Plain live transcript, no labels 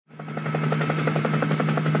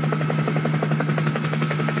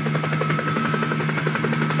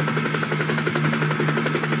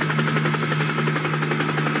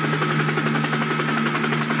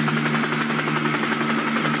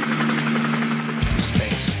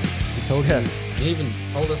told you. He even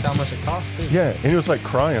told us how much it cost, too. Yeah, and he was like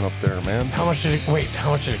crying up there, man. How much did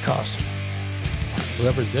it cost?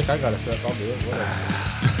 Whoever's dick I got to suck, I'll do it. Whatever.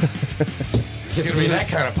 It's going to be that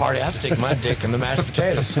kind of party. I'd stick my dick in the mashed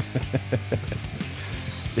potatoes.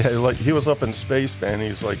 Yeah, like he was up in space, man.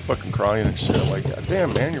 He's like fucking crying and shit. Like, God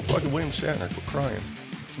damn, man, you're fucking William Shatner. Quit crying.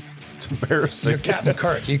 It's embarrassing. You're Captain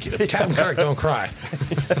Kirk. Captain Kirk, don't cry.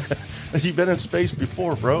 You've been in space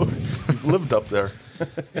before, bro. You've lived up there.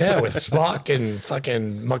 Yeah, with Spock and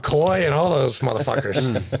fucking McCoy and all those motherfuckers.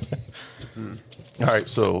 All right,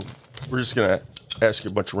 so we're just going to ask you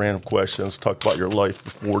a bunch of random questions, talk about your life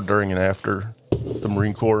before, during, and after the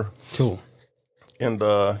Marine Corps. Cool. And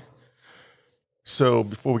so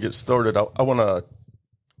before we get started, I want to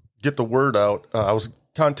get the word out. I was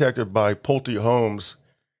contacted by Pulte Homes,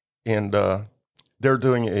 and they're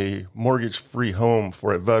doing a mortgage-free home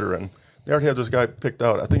for a veteran. They already had this guy picked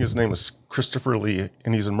out. I think his name is Christopher Lee,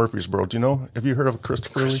 and he's in Murfreesboro. Do you know? Have you heard of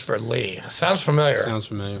Christopher Lee? Sounds familiar. Sounds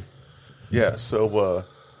familiar. Yeah, so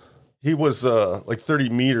he was like 30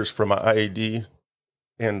 meters from my IAD,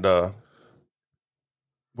 and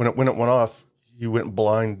when it went off, he went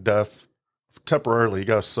blind, deaf, temporarily. He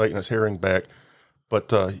got his sight and his hearing back,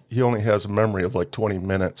 but he only has a memory of like 20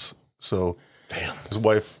 minutes. So damn, his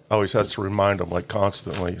wife always has to remind him like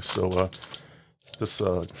constantly. So this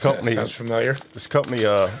company sounds familiar. This company,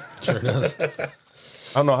 Sure does. I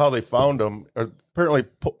don't know how they found him. Apparently,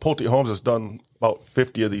 Pulte Homes has done about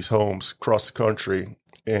 50 of these homes across the country,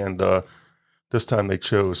 and this time they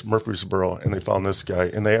chose Murfreesboro, and they found this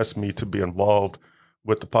guy, and they asked me to be involved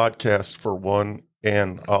with the podcast for one,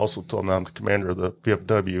 and I also told them I'm the commander of the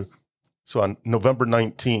VFW. So on November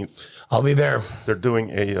 19th, I'll be there. they're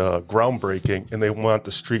doing a groundbreaking, and they want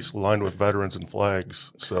the streets lined with veterans and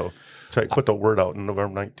flags. So try to put the word out on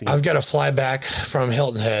November 19th. I've got to fly back from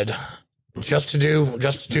Hilton Head just to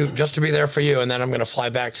be there for you, and then I'm going to fly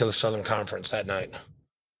back to the Southern Conference that night.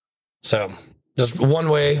 So just one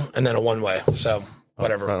way and then a one way. So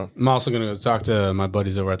whatever. I'm also going to go talk to my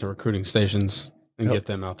buddies over at the recruiting stations and get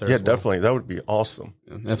them out there. Yeah, as well. definitely. That would be awesome.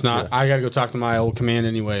 If not, I got to go talk to my old command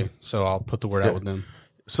anyway, so I'll put the word out with them.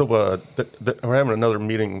 So we're having another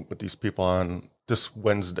meeting with these people on this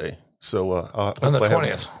Wednesday. So On the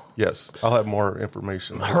 20th. Yes, I'll have more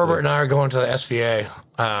information. Herbert and I are going to the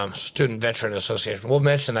SVA, Student Veteran Association. We'll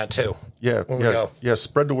mention that too. Yeah, when we go. Yeah.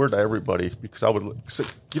 Spread the word to everybody, because I would.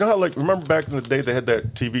 You know how, like, remember back in the day they had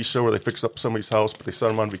that TV show where they fixed up somebody's house, but they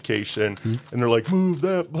sent them on vacation, and they're like, "Move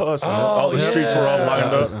that bus," and all the streets were all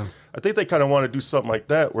lined up. I think they kind of want to do something like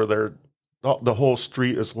that, where the whole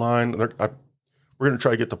street is lined. We're going to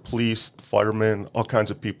try to get the police, firemen, all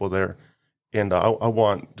kinds of people there. And I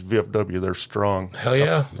want VFW there strong. Hell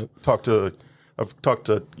yeah. I've talked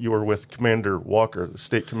to, you were with Commander Walker, the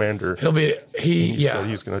state commander. So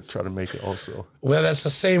he's going to try to make it also. Well, that's the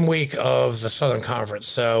same week of the Southern Conference.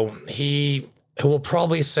 So he will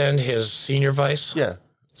probably send his senior vice. Yeah.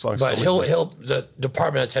 But the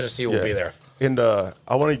Department of Tennessee will be there. And I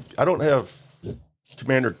don't have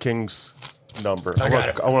Commander King's number. I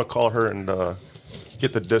want to call her and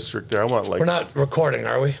get the district there. We're not recording,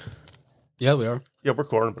 are we? Yeah, we are. Yeah, we're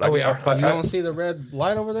recording. But we are. You don't see the red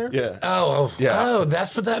light over there? Yeah. Oh,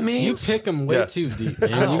 that's what that means? You pick them way too deep,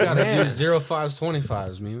 man. You got to do 05s,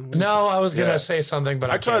 25s, man. No, I was going to say something, but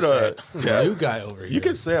I can't say it. Yeah. New guy over here. You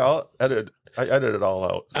can say I edit it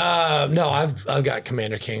all out. No, I've got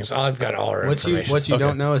Commander King's. I've got all our information. What you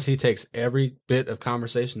don't know is he takes every bit of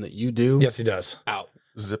conversation that you do. Yes, he does. Out.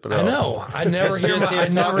 Zip it out. I know. I never hear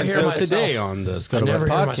myself. Today on the Scuttlebutt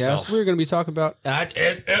podcast, we're going to be talking about...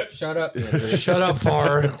 Shut up. Shut up,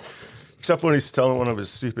 Far. Except when he's telling one of his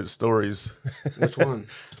stupid stories. Which one?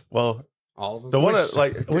 Well... All of them? The one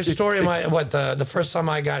that, which story am I? The first time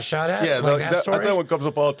I got shot at? Yeah, that story. That one comes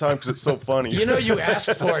up all the time because it's so funny. You know, you ask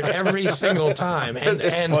for it every single time, and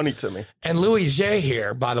it's funny to me. And Louis J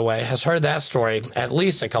here, by the way, has heard that story at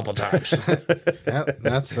least a couple times.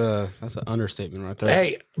 That's an understatement right there.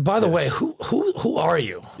 Hey, by the way, who are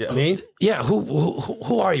you? Yeah. Me? Yeah,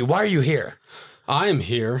 who are you? Why are you here? I am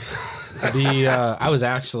here to be. I was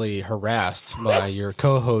actually harassed by your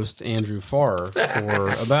co-host Andrew Farr for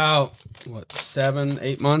about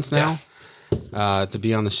 7-8 months now to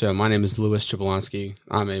be on the show. My name is Louis Jablonski.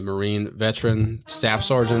 I'm a Marine veteran, staff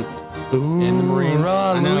sergeant in the Marines.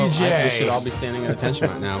 I know. We should all be standing at attention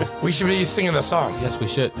right now. We should be singing the song. Yes, we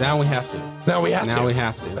should. Now we have to. Now we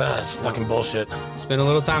have to. That's fucking bullshit. Spent a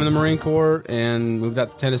little time in the Marine Corps and moved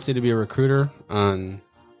out to Tennessee to be a recruiter.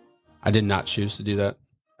 I did not choose to do that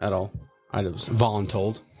at all. I was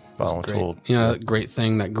voluntold. Great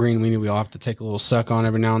thing, that green weenie we all have to take a little suck on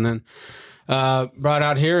every now and then. Brought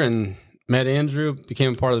out here and met Andrew,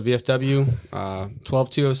 became a part of the VFW,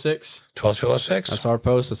 12206. 12206. That's our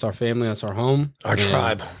post. That's our family. That's our home. Our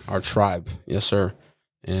tribe. Our tribe. Yes, sir.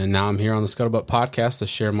 And now I'm here on the Scuttlebutt podcast to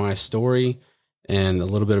share my story and a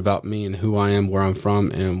little bit about me and who I am, where I'm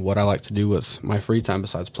from, and what I like to do with my free time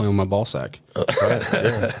besides playing with my ball sack.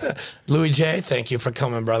 Louis J., thank you for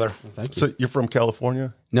coming, brother. Thank you. So you're from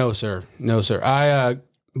California? No, sir. No, sir. I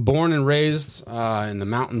born and raised in the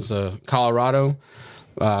mountains of Colorado.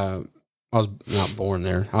 I was not born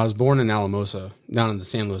there. I was born in Alamosa, down in the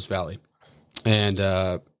San Luis Valley,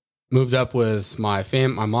 and moved up with my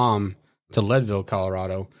mom to Leadville,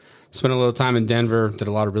 Colorado. Spent a little time in Denver, did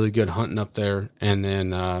a lot of really good hunting up there. And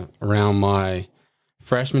then around my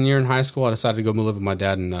freshman year in high school, I decided to go live with my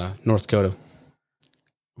dad in North Dakota.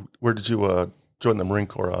 Where did you join the Marine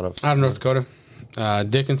Corps out of? Out of North Dakota.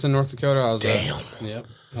 Dickinson, North Dakota. I was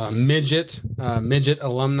midget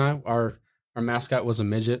alumni. Our mascot was a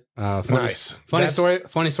midget. Funny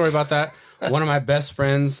story about that. One of my best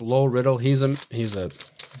friends, Lowell Riddle, he's a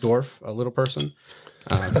dwarf, a little person.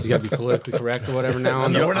 You got to be politically correct or whatever now.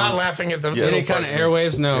 No, we're not laughing at the any kind of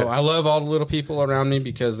airwaves. No, I love all the little people around me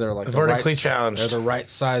because they're like vertically challenged. They're the right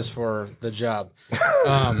size for the job.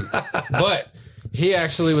 But he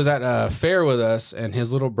actually was at a fair with us, and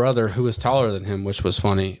his little brother, who was taller than him, which was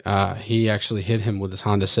funny, he actually hit him with his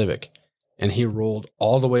Honda Civic, and he rolled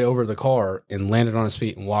all the way over the car and landed on his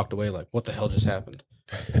feet and walked away like, what the hell just happened?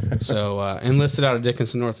 So enlisted out of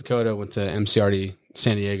Dickinson, North Dakota, went to MCRD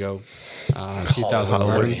San Diego, 2000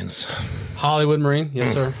 Marines. Hollywood Marine,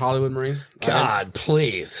 yes sir, Hollywood Marine. God,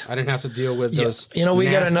 please. I didn't have to deal with those. You know, we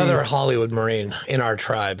got another Hollywood Marine in our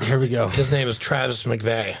tribe. Here we go. His name is Travis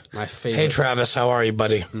McVeigh. My favorite. Hey, Travis, how are you,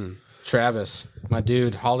 buddy? Travis, my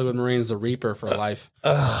dude, Hollywood Marine's the Reaper for life.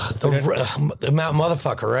 The Mount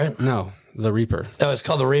Motherfucker, right? No, the Reaper. Oh, it's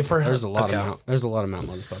called the Reaper? There's a lot of Mount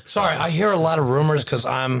Motherfuckers. Sorry, I hear a lot of rumors because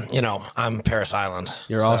I'm Paris Island.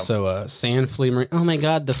 You're also a sand flea marine. Oh my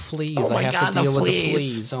God, the fleas. Oh my I have God, to deal the with the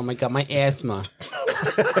fleas. fleas. Oh my God, my asthma.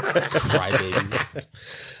 Crybabies.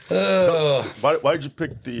 Why did you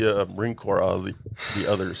pick the Marine Corps out of the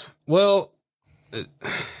others? Well,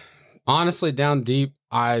 honestly, down deep,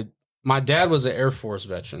 my dad was an Air Force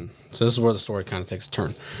veteran, so this is where the story kind of takes a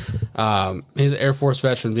turn. He's an Air Force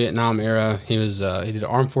veteran, Vietnam era. He did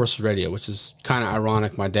Armed Forces Radio, which is kind of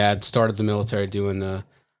ironic. My dad started the military doing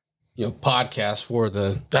podcasts for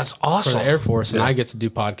That's awesome. for the Air Force, and I get to do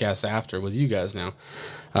podcasts after with you guys now.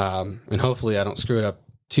 And hopefully I don't screw it up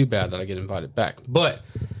too bad that I get invited back. But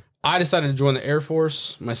I decided to join the Air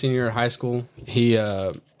Force my senior year of high school. He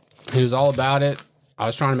was all about it. I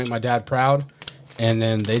was trying to make my dad proud. And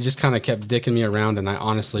then they just kind of kept dicking me around, and I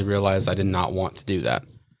honestly realized I did not want to do that.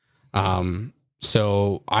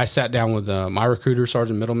 So I sat down with my recruiter,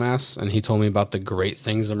 Sergeant Middlemass, and he told me about the great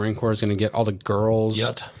things the Marine Corps is going to get, all the girls.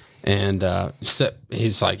 Yep. And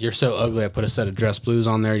he's like, you're so ugly, I put a set of dress blues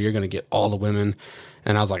on there. You're going to get all the women.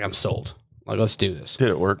 And I was like, I'm sold. Like, let's do this. Did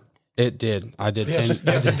it work? It did. I did 10.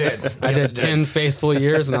 Yes, it did. I did 10 faithful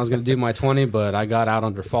years, and I was going to do my 20, but I got out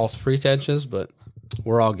under false pretenses, but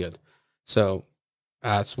we're all good. So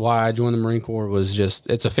that's why I joined the Marine Corps.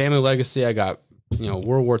 It's a family legacy. I got,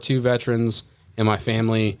 World War II veterans in my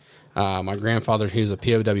family. My grandfather, he was a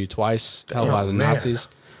POW twice, held by the Nazis.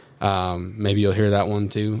 Maybe you'll hear that one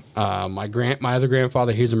too. My other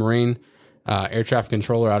grandfather, he's a Marine, air traffic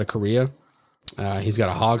controller out of Korea. He's got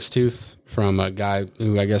a hog's tooth from a guy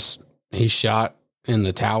who I guess he shot in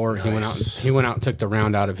the tower. Nice. He went out and took the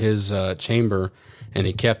round out of his chamber, and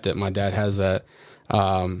he kept it. My dad has that.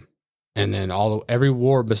 And then every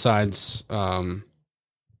war besides the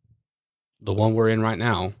one we're in right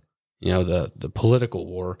now, the political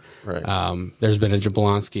war, right. There's been a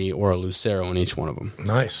Jablonski or a Lucero in each one of them.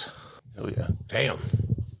 Nice. Hell yeah. Damn.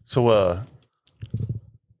 So,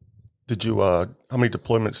 did you, how many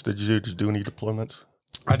deployments did you do? Did you do any deployments?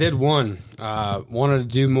 I did one. Wanted to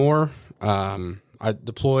do more. I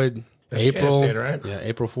deployed April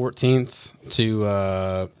 14th to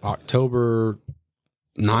October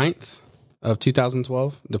 9th of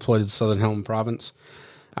 2012, deployed to the Southern Helmand Province.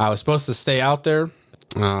 I was supposed to stay out there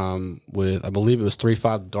with, I believe it was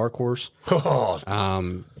 3-5 Dark Horse.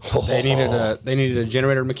 They needed a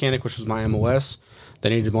generator mechanic, which was my MOS. They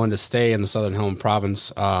needed one to stay in the Southern Helmand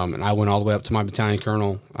Province, and I went all the way up to my battalion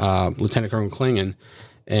colonel, Lieutenant Colonel Klingen,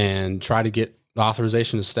 and tried to get the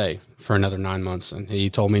authorization to stay for another 9 months. And he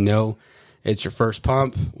told me, no, it's your first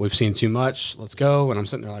pump. We've seen too much. Let's go. And I'm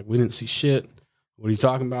sitting there like, we didn't see shit. What are you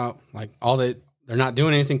talking about? Like, they're not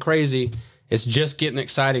doing anything crazy. It's just getting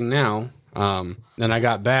exciting now. Then I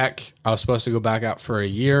got back. I was supposed to go back out for a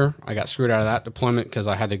year. I got screwed out of that deployment because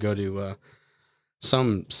I had to go to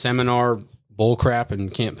some seminar bullcrap in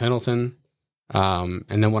Camp Pendleton. And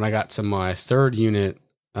then when I got to my 3rd unit,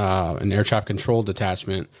 an air traffic control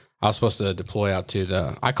detachment, I was supposed to deploy out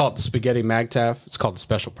to I call it the spaghetti MAGTAF. It's called the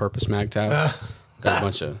special purpose MAGTAF. Got a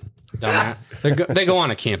bunch of they go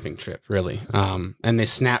on a camping trip, really. And they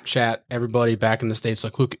Snapchat everybody back in the States,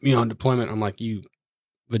 like, look at me on deployment. I'm like, you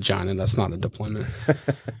vagina, that's not a deployment.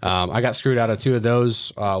 I got screwed out of 2 of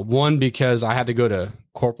those. One, because I had to go to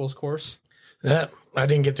corporal's course. Yeah, I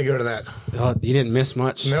didn't get to go to that. You didn't miss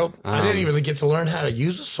much. Nope. I didn't even get to learn how to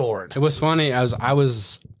use a sword. It was funny. I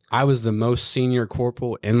was the most senior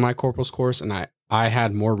corporal in my corporal's course, and I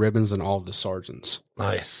had more ribbons than all of the sergeants.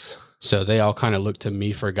 Nice. So they all kind of looked to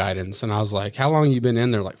me for guidance. And I was like, how long have you been in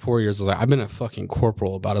there? Like 4 years. I was like, I've been a fucking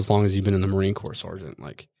corporal about as long as you've been in the Marine Corps, Sergeant.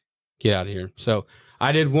 Like, get out of here. So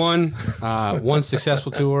I did one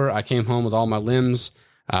successful tour. I came home with all my limbs,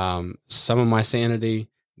 some of my sanity,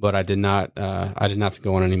 but I did not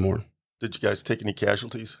go on anymore. Did you guys take any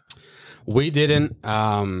casualties? We didn't.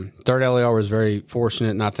 3rd LAR was very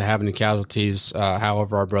fortunate not to have any casualties.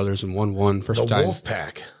 However, our brothers in 1-1 first time. The wolf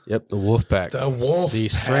pack. Yep, the wolf pack. The wolf The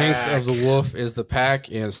strength of the wolf is the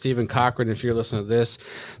pack. And Stephen Cochran, if you're listening to this,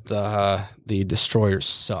 the destroyers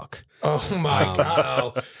suck. Oh my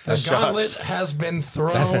God! The gauntlet has been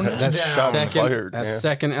thrown down. That's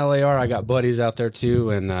second LAR. I got buddies out there too,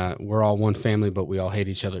 and we're all one family, but we all hate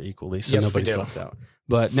each other equally, so nobody's left out.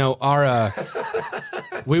 But no, our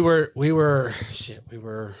we were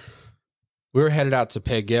headed out to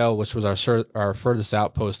Pegel, which was our furthest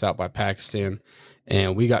outpost out by Pakistan,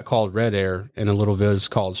 and we got called Red Air in a little village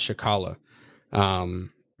called Shakala.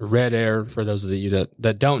 Red Air, for those of you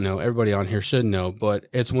that don't know, everybody on here should know, but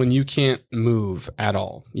it's when you can't move at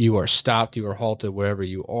all. You are stopped, you are halted wherever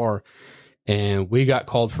you are. And we got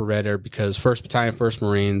called for Red Air because 1st Battalion, 1st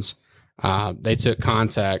Marines, they took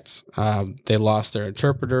contact. They lost their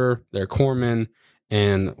interpreter, their corpsman,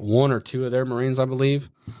 and 1 or 2 of their Marines, I believe.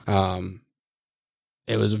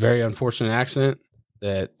 It was a very unfortunate accident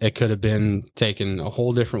that it could have been taken a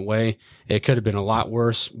whole different way. It could have been a lot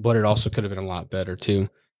worse, but it also could have been a lot better too.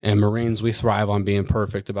 And Marines, we thrive on being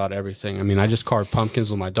perfect about everything. I mean, I just carved pumpkins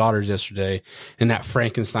with my daughters yesterday, and that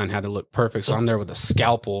Frankenstein had to look perfect. So I'm there with a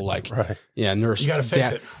scalpel, like, yeah, nurse. You got to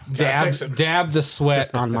fix it. Dab the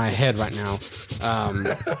sweat on my head right now.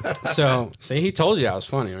 So, see, he told you I was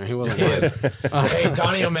funny, right? He wasn't. He is. Hey,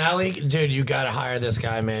 Donnie O'Malley, dude, you got to hire this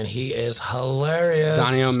guy, man. He is hilarious.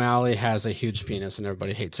 Donnie O'Malley has a huge penis, and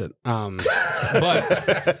everybody hates it. But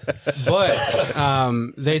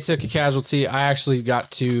they took a casualty. I actually got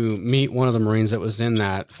to meet one of the Marines that was in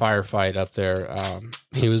that firefight up there.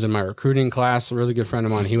 He was in my recruiting class, a really good friend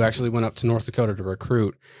of mine. He actually went up to North Dakota to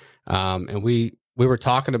recruit. And we were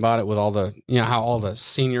talking about it with all the, how all the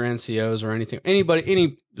senior NCOs or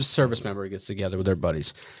any service member gets together with their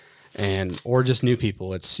buddies or just new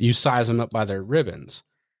people. It's you size them up by their ribbons.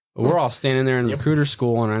 But we're all standing there in recruiter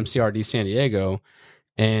school on MCRD San Diego.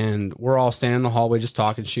 And we're all standing in the hallway just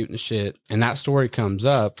talking, shooting the shit. And that story comes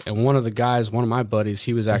up. And one of my buddies,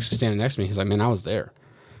 he was actually standing next to me. He's like, man, I was there.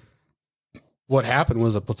 What happened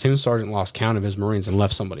was a platoon sergeant lost count of his Marines and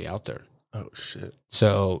left somebody out there. Oh, shit.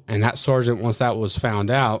 So, and that sergeant, once that was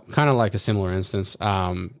found out, kind of like a similar instance,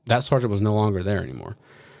 that sergeant was no longer there anymore.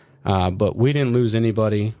 But we didn't lose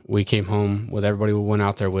anybody. We came home with everybody we went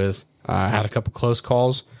out there with. Had a couple close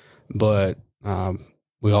calls, but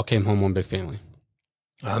we all came home one big family.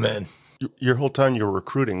 Amen. Your whole time you were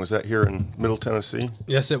recruiting, was that here in Middle Tennessee?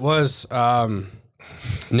 Yes, it was.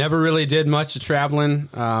 Never really did much of traveling.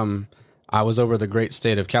 I was over the great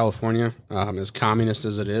state of California. As communist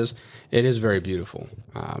as it is very beautiful.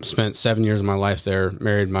 Spent 7 years of my life there,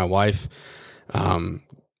 married my wife.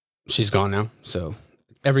 She's gone now. So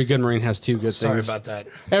every good Marine has 2 good things. Sorry about that.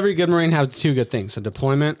 Every good Marine has 2 good things. A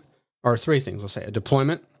deployment, or 3 things, let's say. A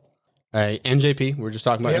deployment, a NJP. We're just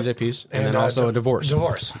talking about NJPs, and then also a divorce.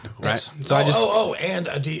 Divorce, right? Yes. So and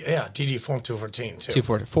a DD Form 214 too.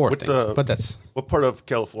 244 things. But that's what part of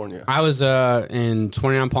California? I was in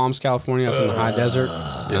 29 Palms, California, up in the high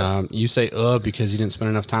desert. You say because you didn't spend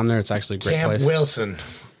enough time there. It's actually a great Camp place. Wilson,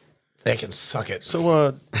 they can suck it.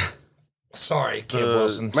 So sorry, Camp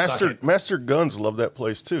Wilson. Master Guns loved that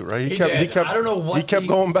place too, right? He kept. I don't know what he kept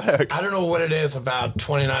going back. I don't know what it is about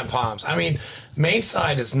 29 Palms. I mean, main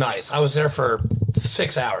side is nice. I was there for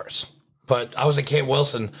 6 hours, but I was at Camp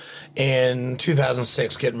Wilson in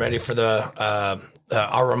 2006, getting ready for our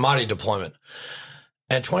Ramadi deployment.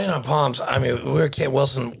 At 29 Palms, I mean, we were at Camp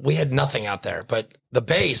Wilson. We had nothing out there, but the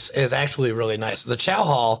base is actually really nice. The chow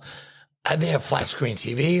hall, They have flat screen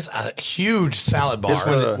TVs, a huge salad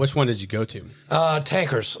bar. Which one did you go to?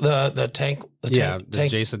 Tankers, the tank. The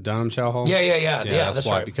Jason Dunham Chow Hall. Yeah. That's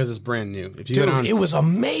why, right. because it's brand new. If you Dude, go down, it was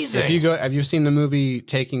amazing. if you go, have you seen the movie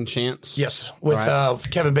Taking Chance? Yes, with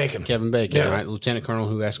Kevin Bacon. Kevin Bacon, Yeah. right? Lieutenant Colonel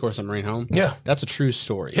who escorts a Marine home. Yeah. That's a true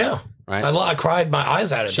story. Yeah, right. I cried my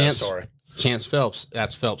eyes out at that story. Chance Phelps.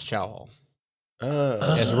 That's Phelps Chow Hall.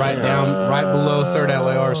 It's right below 3rd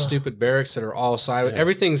LAR, stupid barracks that are all sideways.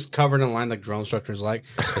 Everything's covered in line like drill instructors like,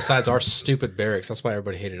 besides our stupid barracks. That's why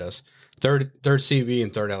everybody hated us. Third CB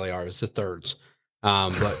and 3rd LAR. It's the thirds.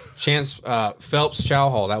 But Chance Phelps Chow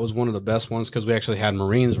Hall, that was one of the best ones because we actually had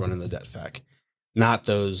Marines running the DETFAC, not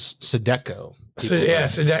those Sedeco people.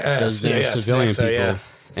 Civilian people. Yeah.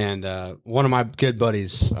 And one of my good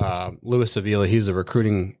buddies, Louis Avila, he's a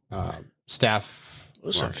recruiting staff.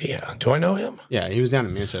 Sophia. Do I know him? Yeah, he was down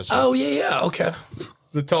in Manchester. Oh, yeah. Okay.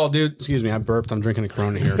 The tall dude. Excuse me, I burped. I'm drinking a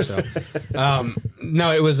Corona here. So,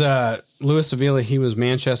 no, it was Louis Avila. He was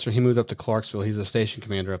Manchester. He moved up to Clarksville. He's a station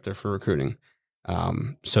commander up there for recruiting.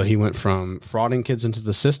 So he went from frauding kids into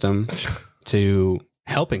the system to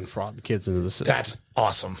helping fraud kids into the system. That's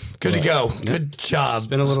awesome. Good to go. Yep. Good job.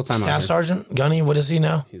 Spent a little time. Staff Sergeant Gunny. What is he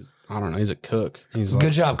now? I don't know. He's a cook. He's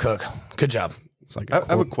good job, cook. Good job. It's like I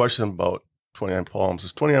have a question about 29 Palms.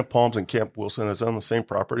 Is 29 Palms and Camp Wilson, is that on the same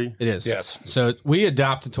property? It is. Yes. So we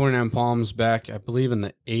adopted 29 Palms back, I believe, in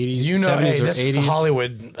the 80s, You know, 70s hey, or this 80s. is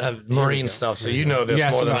Hollywood Marine stuff, so you know this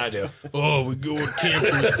more than I do. Oh, we go to Camp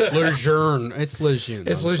Lejeune. It's Lejeune.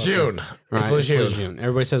 It's Lejeune. Right? It's Lejeune.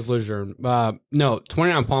 Everybody says Lejeune. No,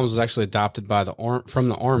 29 Palms was actually adopted by from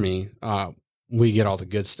the Army. We get all the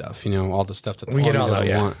good stuff, all the stuff that the We get Army all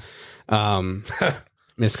that, doesn't want.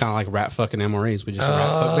 It's kind of like rat fucking MREs. We just rat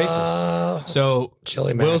fuck bases. So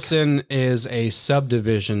Chili Mac. Wilson is a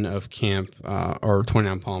subdivision of camp or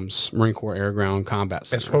 29 Palms Marine Corps Air Ground Combat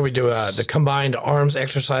Center. That's where we do the combined arms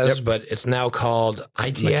exercises, but it's now called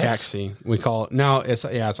ITX. McAxie. We call it now. It's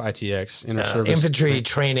ITX, infantry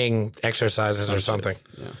training exercises or something.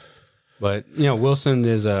 Yeah, but Wilson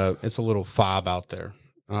is it's a little fob out there.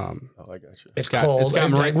 I got you. It's cold.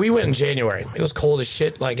 We went in January. It was cold as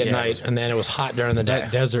shit at night, and then it was hot during the day.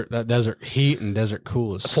 That desert heat and desert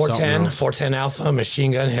cool is 410 Alpha,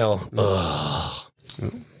 Machine Gun Hill. Ugh.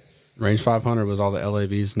 Range 500 was all the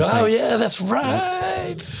LAVs. And yeah, that's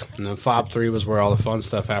right. And then FOB 3 was where all the fun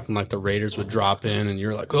stuff happened, like the Raiders would drop in, and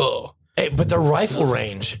you're like, oh. Hey, but the rifle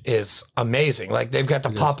range is amazing. Like they've got the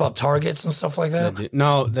pop-up targets and stuff like that.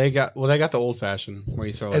 No, they got the old fashioned where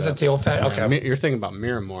you throw. Is it the old fashioned? Okay, you're thinking about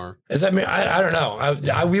Miramar. Is that? I don't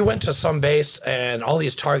know. We went to some base and all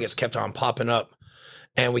these targets kept on popping up,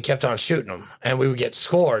 and we kept on shooting them, and we would get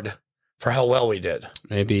scored for how well we did.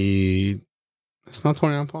 Maybe it's not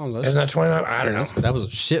 29 Palms. Isn't that 29? I don't know. That was a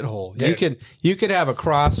shithole. Dude. You could have a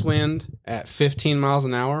crosswind at 15 miles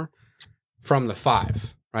an hour from the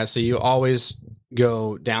 5. Right, so you always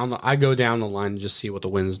go down. I go down the line to just see what the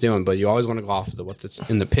wind's doing, but you always want to go off of what's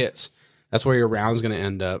in the pits. That's where your round's going to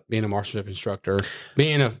end up. Being a marksmanship instructor,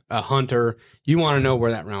 being a hunter, you want to know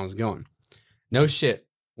where that round's going. No shit.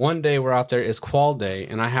 One day we're out there, it's qual day,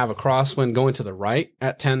 and I have a crosswind going to the right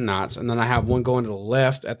at 10 knots, and then I have one going to the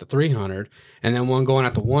left at the 300, and then one going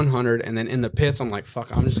at the 100, and then in the pits, I'm like,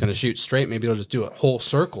 fuck, I'm just going to shoot straight. Maybe it'll just do a whole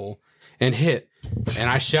circle and hit. And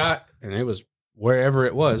I shot, and it was wherever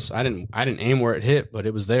it was. I didn't aim where it hit, but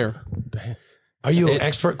it was there. Are you an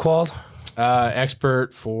expert, Quald?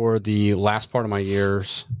 Expert for the last part of my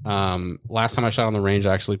years. Last time I shot on the range,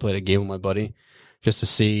 I actually played a game with my buddy just to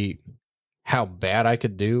see how bad I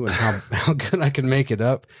could do and how good I could make it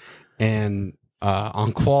up. And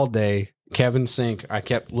on qual day, Kevin Sink, I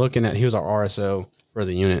kept looking at, he was our RSO for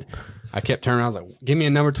the unit. I kept turning around, I was like, give me a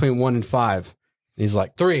number between 1 and 5. And he's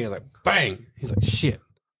like, 3. I was like, bang. He's like, shit.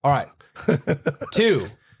 All right. 2,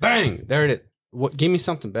 bang, there it is. What? Give me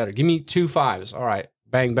something better. Give me 2 5s. All right,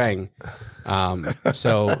 bang, bang.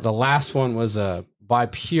 So the last one was by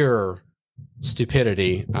pure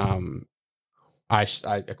stupidity. I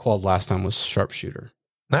called last time was sharpshooter.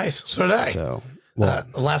 Nice. So did I. So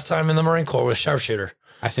last time in the Marine Corps was sharpshooter.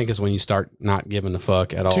 I think is when you start not giving a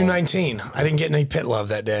fuck at all. 219. I didn't get any pit love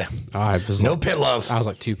that day. No pit love. I was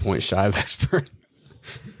like 2 points shy of expert.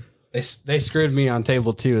 They screwed me on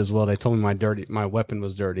table 2 as well. They told me my weapon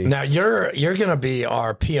was dirty. Now you're gonna be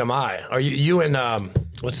our PMI. Are you and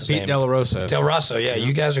what's his name? Del Rosso. Del Rosso, yeah.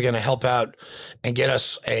 You guys are gonna help out and get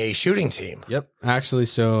us a shooting team. Yep. Actually,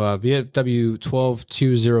 so VFW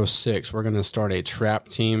 12206, we're gonna start a trap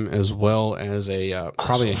team as well as a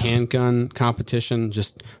probably a handgun competition,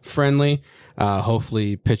 just friendly.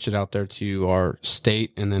 hopefully pitch it out there to our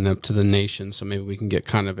state and then up to the nation. So maybe we can get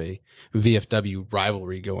kind of a VFW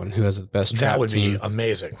rivalry going. Who has the best trap That would team, be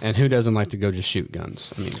amazing. and who doesn't like to go just shoot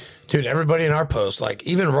guns? I mean, Dude, everybody in our post, like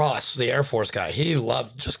even Ross, the Air Force guy, he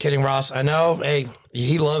loved, just kidding, Ross. I know, hey,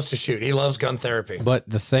 he loves to shoot. He loves gun therapy. but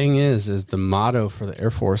the thing is the motto for the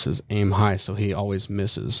Air Force is aim high, so he always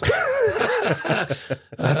misses. That's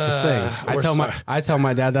the thing. I tell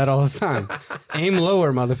my dad that all the time. Aim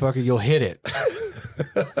lower, motherfucker. You'll hit it.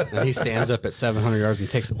 And he stands up at 700 yards and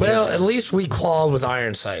takes it. Well, at least we qualified with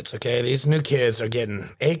iron sights, okay? These new kids are getting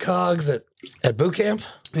ACOGs at boot camp.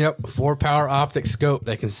 Yep, 4-power optic scope.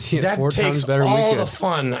 They can see it That 4 takes times better than all we the could.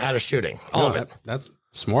 fun out of shooting. All of it. That's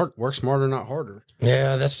smart. Work smarter, not harder.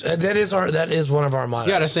 Yeah, that is one of our mottos.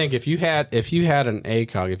 You got to think if you had an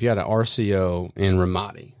ACOG, if you had an RCO in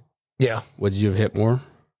Ramadi, Yeah. would you have hit more?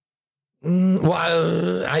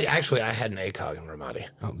 Well, I had an ACOG in Ramadi.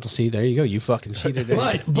 Oh, see, there you go. You fucking cheated. You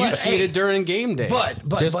cheated hey, during game day.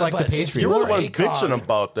 But just like the if Patriots. You were the Your one ACOG bitching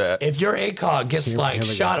about that. If your ACOG gets Here we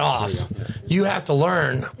shot go. off, Here we go. you have to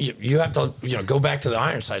learn. You have to go back to the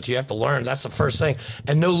iron sights. You have to learn. That's the first thing.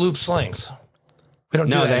 And no loop slings. We don't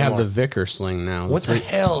do No, that they have anymore. the Vicker sling now. What the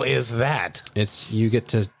hell is that? It's you get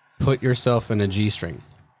to put yourself in a G string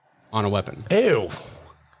on a weapon. Ew.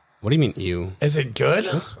 What do you mean you? Is it good?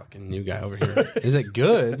 Fucking new guy over here. Is it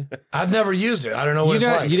good? I've never used it. I don't know what it's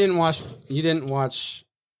like. You didn't watch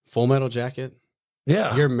Full Metal Jacket?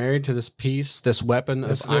 Yeah. You're married to this piece, this weapon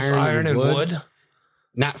this of iron and wood.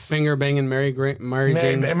 Not finger banging Mary Jane Mary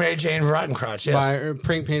Jane Rottencrotch, yes. by her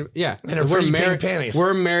pink paint. Yeah, And her pretty pink panties.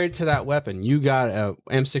 We're married to that weapon. You got a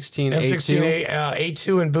M16 M16 A2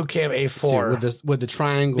 A2 and boot camp A4. with the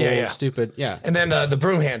triangle. Yeah. Stupid. Yeah. And then the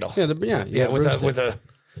broom handle. Yeah. with the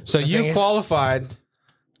So thing you is- qualified,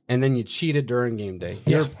 and then you cheated during game day.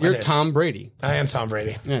 Yeah, You're I did. Tom Brady. I am Tom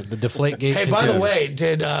Brady. Yeah, the deflate gate. Hey, by the continues. way,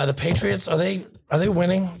 did the Patriots are they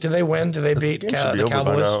winning? Did they win? Did they beat Game should be the over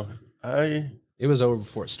by Cowboys? now. It was over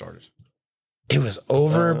before it started. It was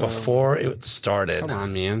over before it started. Come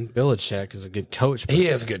on, man. Belichick is a good coach. But He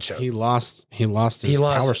is a good show. he lost his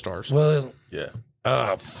power stars. Well, Yeah.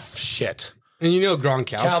 shit. And you know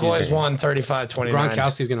Gronkowski. Cowboys won 35-29.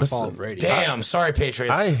 Gronkowski's going to follow Brady. Damn, sorry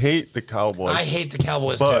Patriots. I hate the Cowboys. I hate the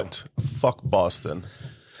Cowboys but fuck Boston.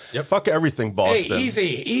 Yep. Fuck everything too. Boston. Hey,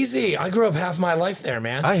 easy. I grew up half my life there,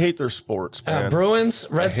 man. I hate their sports, man. Bruins,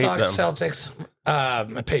 Red hate Sox, them.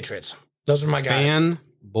 Celtics, Patriots. Those are my guys. Fan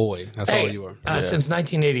boy. That's all you are. Since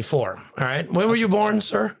 1984. All right. When were you born,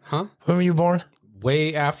 sir? Huh? When were you born?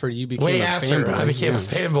 Way after you became Way a after fanboy. I became Yeah. a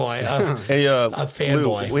fanboy. Hey,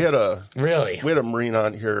 fanboy. Lou, we had a Marine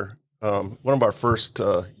on here. One of our first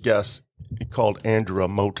guests, he called Andrew a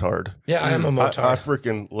motard. Yeah, I am a I motard.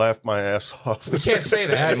 freaking laughed my ass off. You can't say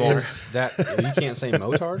that anymore. You can't say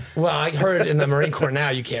motard? Well, I heard in the Marine Corps now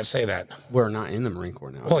you can't say that. We're not in the Marine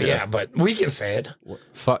Corps now. Well, yeah, but we can say it.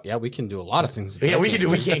 Fuck yeah, we can do a lot of things. Yeah, we can do.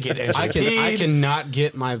 We can't get NJP. I cannot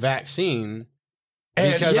get my vaccine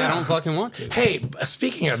because I don't fucking want to. Hey,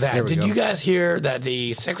 speaking of that, There we did go. you guys hear that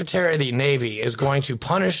the Secretary of the Navy is going to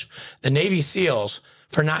punish the Navy SEALs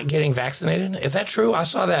for not getting vaccinated? Is that true? I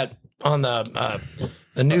saw that on the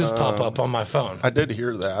news pop up on my phone. I did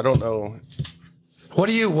hear that. I don't know. What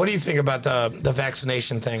do you think about the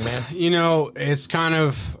vaccination thing, man? You know, it's kind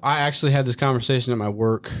of. I actually had this conversation at my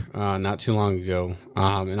work not too long ago,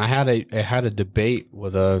 and I had a debate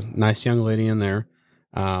with a nice young lady in there,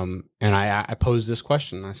 and I posed this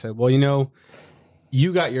question. I said, "Well, you know,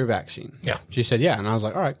 you got your vaccine." Yeah. She said, "Yeah," and I was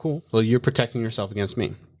like, "All right, cool. Well, you're protecting yourself against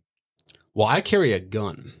me." Well, I carry a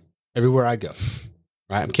gun everywhere I go.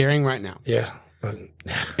 Right, I'm carrying right now. Yeah.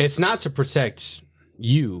 It's not to protect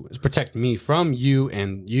you; it's protect me from you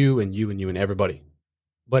and you and you and you and everybody.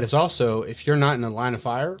 But it's also, if you're not in the line of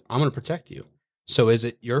fire, I'm going to protect you. So is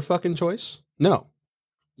it your fucking choice? No.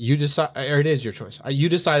 You decide, or it is your choice. You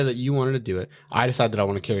decided that you wanted to do it. I decided that I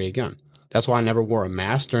want to carry a gun. That's why I never wore a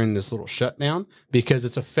mask during this little shutdown, because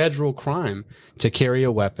it's a federal crime to carry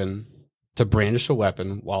a weapon, to brandish a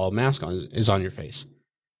weapon while a mask is on your face.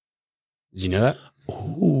 Did you know that?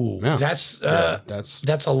 Ooh, Yeah. that's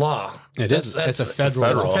a law. It is. It's a federal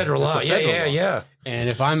That's law. a federal law. It's a federal law. Yeah. And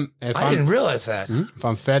if I didn't realize that.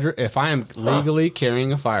 if I am legally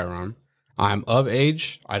carrying a firearm, I'm of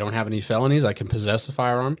age, I don't have any felonies, I can possess a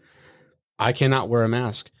firearm, I cannot wear a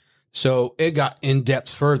mask. So it got in depth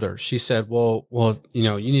further. She said, well, you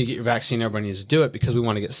know, you need to get your vaccine. Everybody needs to do it because we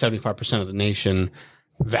want to get 75% of the nation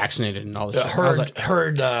vaccinated and all this shit. I was like,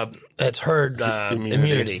 it's herd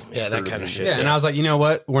immunity. Yeah, that kind of shit. Yeah, and I was like, you know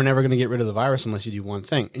what? We're never going to get rid of the virus unless you do one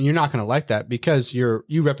thing. And you're not going to like that because you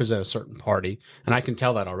represent a certain party. And I can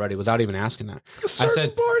tell that already without even asking that. I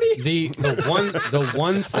said, party. The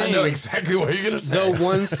one thing. I know exactly what you're going to say. The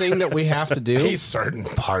one thing that we have to do a certain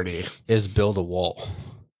party is build a wall.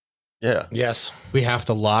 Yeah. Yes. We have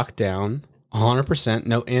to lock down 100%,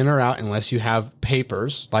 no in or out unless you have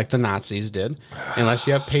papers like the Nazis did, unless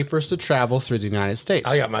you have papers to travel through the United States.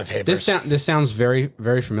 I got my papers. This sounds very,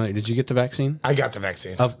 very familiar. Did you get the vaccine? I got the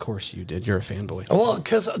vaccine. Of course you did. You're a fanboy. Well,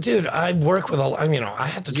 because, dude, I work with I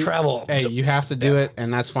had to travel. Hey, you have to do it,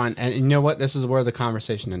 and that's fine. And you know what? This is where the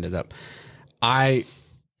conversation ended up. I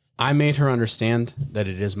made her understand that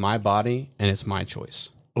it is my body and it's my choice.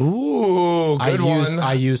 Ooh, good one.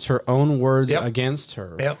 I used her own words against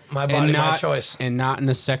her. Yep, my body, my choice. And not in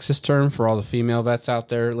a sexist term for all the female vets out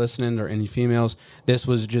there listening or any females. This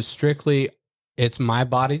was just strictly, it's my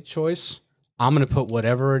body choice. I'm going to put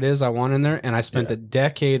whatever it is I want in there. And I spent a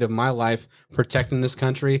decade of my life protecting this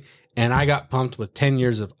country. And I got pumped with 10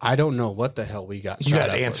 years of, I don't know what the hell we got. You got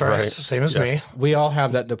anthrax, same as me. We all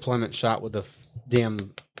have that deployment shot with the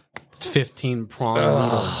damn 15 prong needle.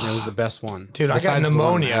 It was the best one. Dude, Besides I got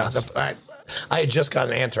pneumonia. I had just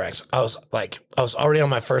gotten anthrax. I was already on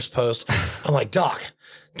my first post. I'm like, Doc,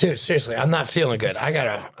 dude, seriously, I'm not feeling good. I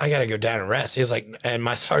gotta go down and rest. He's like, and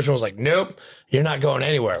my sergeant was like, nope, you're not going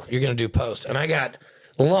anywhere. You're gonna do post. And I got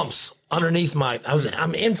lumps underneath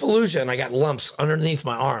I'm in Fallujah and I got lumps underneath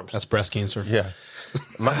my arms. That's breast cancer. Yeah.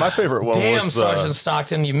 My favorite one Damn, was... Sergeant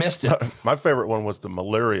Stockton, you missed it. My favorite one was the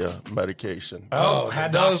malaria medication. Oh,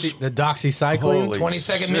 had those. The doxycycline. Holy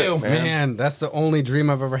 22nd shit, meal. Man, that's the only dream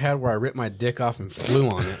I've ever had where I ripped my dick off and flew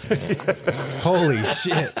on it. Holy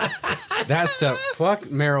shit. That stuff. Fuck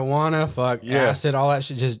marijuana, fuck acid, all that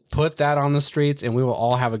shit. Just put that on the streets and we will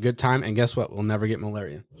all have a good time. And guess what? We'll never get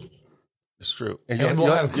malaria. It's true. And we'll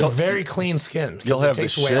have very clean skin. You'll have it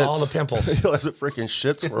takes the away shits. all the pimples. You'll have the freaking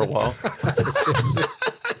shits for a while.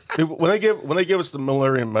 Dude, when they give us the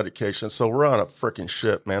malaria medication, so we're on a freaking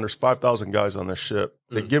ship, man. There's 5,000 guys on this ship.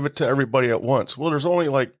 They give it to everybody at once. Well, there's only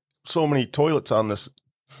like so many toilets on this,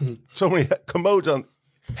 so many commodes on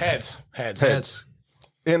heads.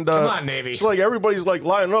 And come on, Navy. So like everybody's like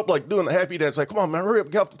lining up, like doing the happy dance. Like, come on, man, hurry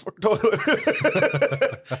up, get off the fucking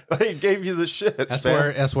toilet. They gave you the shit.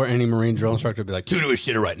 That's where any Marine drill instructor would be like, two to a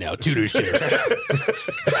shitter right now, two to a shitter.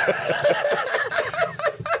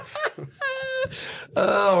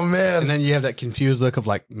 Oh man! And then you have that confused look of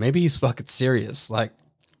like, maybe he's fucking serious. Like,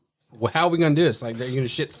 how are we gonna do this? Like, are you gonna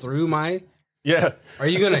shit through my? Yeah. Are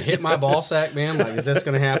you gonna hit my ball sack, man? Like, is this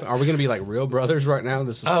gonna happen? Are we gonna be like real brothers right now?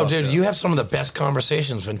 This is dude, you have some of the best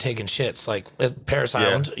conversations when taking shits. Like at Paris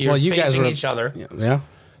Island, you're facing each other. Yeah.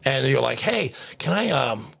 And you're like, hey, can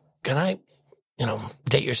I,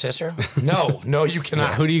 date your sister? No, you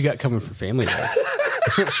cannot. Yeah, who do you got coming for family day?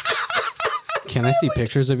 Can I see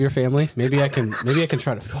pictures of your family? Maybe I can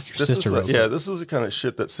try to fuck your sister. This is the kind of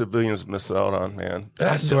shit that civilians miss out on, man.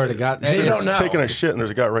 I swear to God, they don't know. Taking a shit and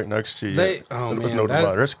there's a guy right next to you.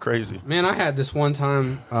 That's crazy. Man, I had this one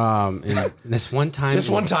time. In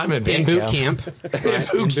boot camp.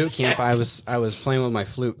 In boot camp, I was playing with my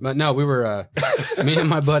flute, but no, we were me and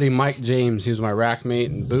my buddy Mike James. He was my rack mate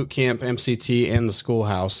in boot camp, MCT, and the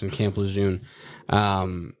schoolhouse in Camp Lejeune.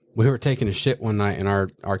 We were taking a shit one night, and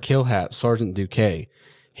our kill hat, Sergeant Duque,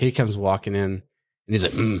 he comes walking in, and he's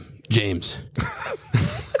like, James.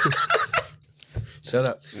 Shut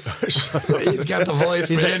up. He's got the voice.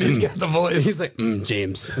 He's got the voice. He's like,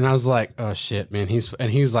 James. And I was like, oh, shit, man. He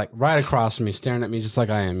was like right across from me, staring at me just like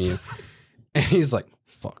I am you. And he's like,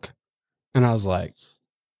 fuck. And I was like,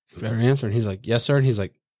 better answer. And he's like, yes, sir. And he's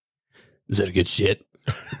like, is that a good shit?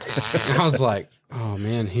 And I was like, oh,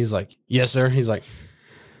 man. He's like, yes, sir. He's like,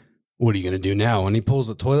 what are you going to do now? And he pulls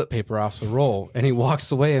the toilet paper off the roll and he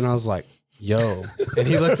walks away. And I was like, yo. And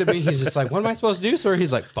he looked at me. He's just like, what am I supposed to do, sir?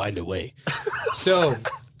 He's like, find a way. So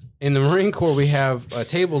in the Marine Corps, we have a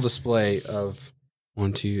table display of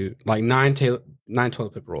 9 toilet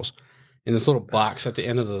paper rolls in this little box at the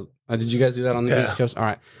end of the. Did you guys do that on the East Coast? All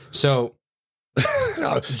right. So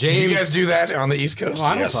James, do you guys do that on the East Coast? Well,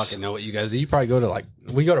 I don't fucking know what you guys do. You probably go to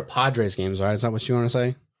we go to Padres games, right? Is that what you want to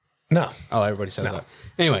say? No. Oh, everybody says that.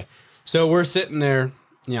 Anyway, so we're sitting there.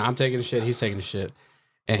 I'm taking a shit. He's taking a shit.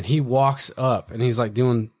 And he walks up and he's like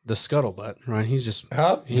doing the scuttlebutt, right? He's just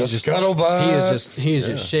scuttlebutt. He is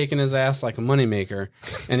just shaking his ass like a moneymaker.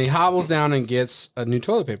 And he hobbles down and gets a new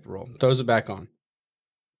toilet paper roll, throws it back on.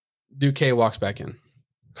 Duque walks back in.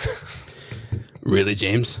 Really,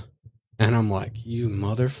 James? And I'm like, you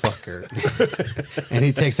motherfucker. And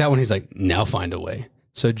he takes that one. He's like, now find a way.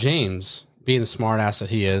 So James, being the smart ass that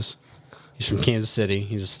he is, he's from Kansas City.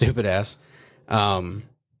 He's a stupid ass.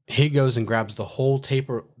 He goes and grabs the whole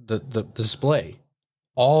taper, the display,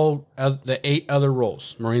 all of the 8 other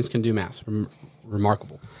roles. Marines can do math.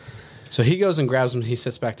 Remarkable. So he goes and grabs them. He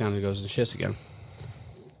sits back down and goes and shits again.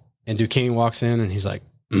 And Duquesne walks in and he's like,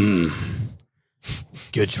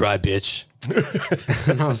 good try, bitch.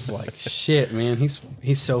 And I was like, shit, man,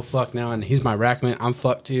 he's so fucked now. And he's my rackman. I'm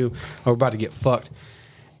fucked too. We're about to get fucked.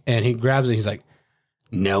 And he grabs it. He's like,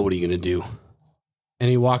 now what are you going to do? And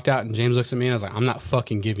he walked out and James looks at me and I was like, I'm not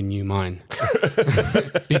fucking giving you mine.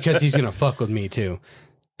 Because he's going to fuck with me too.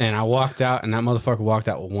 And I walked out, and that motherfucker walked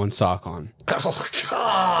out with 1 sock on.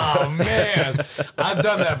 Oh man, I've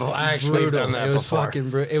done that before. I actually have done that before. It was fucking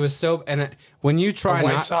brutal. It was so, and when you try the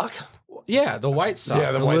white sock, yeah, the white sock,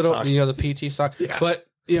 yeah, the white little, sock, the PT sock. Yeah. But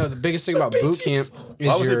the biggest thing about boot camp is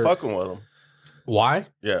why was he fucking with him? Why?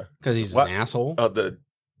 Yeah, because he's an asshole.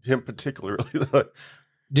 Him particularly.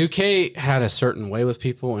 Duque had a certain way with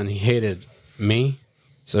people, and he hated me.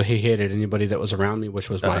 So he hated anybody that was around me, which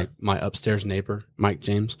was my upstairs neighbor, Mike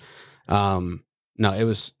James. No, it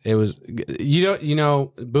was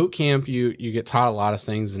boot camp. You get taught a lot of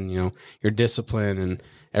things, and your discipline and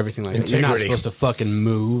everything like that. You're not supposed to fucking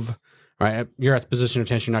move, right? You're at the position of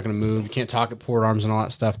tension. You're not going to move. You can't talk at port arms and all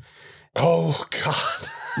that stuff. Oh God,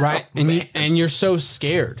 right? And you're so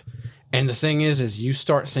scared. And the thing is you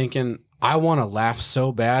start thinking, I want to laugh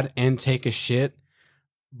so bad and take a shit,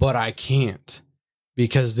 but I can't.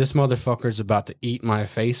 Because this motherfucker's about to eat my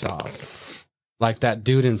face off, like that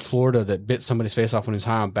dude in Florida that bit somebody's face off when he was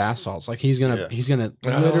high on bath salts. Like he's gonna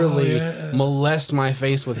literally molest my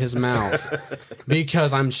face with his mouth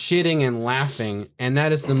because I'm shitting and laughing, and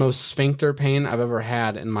that is the most sphincter pain I've ever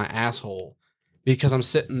had in my asshole. Because I'm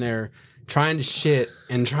sitting there trying to shit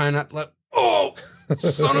and trying not to let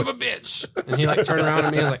son of a bitch, and he like turned around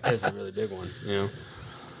at me and was like, "This is a really big one,"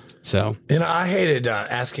 So, I hated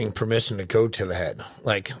asking permission to go to the head.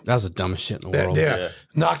 Like that was the dumbest shit in the world. Yeah.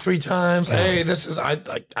 Knock 3 times. Hey, this is I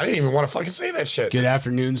didn't even want to fucking say that shit. Good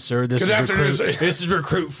afternoon, sir. This is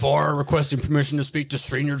recruit 4 requesting permission to speak to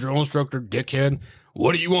senior drill instructor dickhead.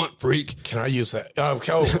 What do you want, freak? Can I use that?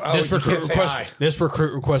 This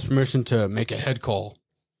recruit requests permission to make a head call.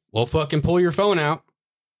 Well, fucking pull your phone out.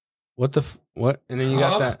 What the what? And then you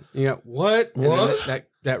got that. You got what? What?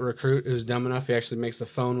 That recruit who's dumb enough, he actually makes the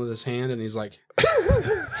phone with his hand, and he's like,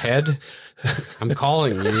 "Head, I'm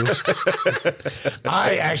calling you."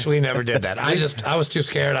 I actually never did that. I was too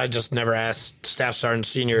scared. I just never asked Staff Sergeant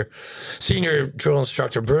Senior Drill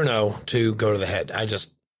Instructor Bruno to go to the head. I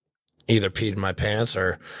just either peed in my pants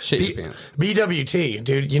or shit your pants. BWT,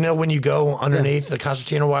 dude. You know when you go underneath the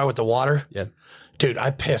concertina wire with the water? Yeah. Dude,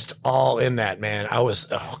 I pissed all in that, man. I was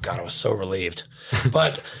so relieved.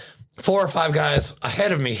 But 4 or 5 guys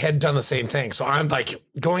ahead of me had done the same thing. So I'm like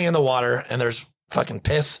going in the water and there's fucking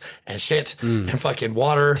piss and shit and fucking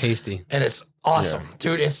water. Tasty. And it's awesome. Yeah.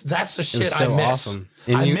 Dude, that's the shit so I miss. Awesome.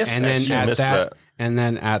 And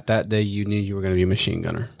then at that day, you knew you were going to be a machine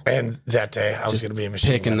gunner. And that day, I was going to be a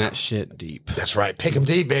machine gunner. Picking that shit deep. That's right. Pick them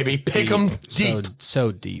deep, baby. Pick them deep.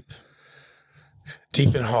 So deep.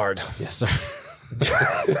 Deep and hard. Yes, sir.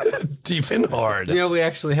 Deep and hard. We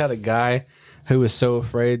actually had a guy who was so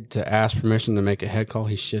afraid to ask permission to make a head call,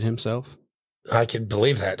 he shit himself. I can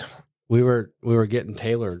believe that. We were getting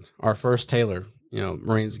tailored. Our first tailor,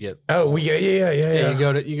 Marines get. Oh, yeah.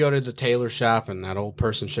 You go to the tailor shop, and that old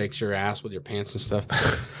person shakes your ass with your pants and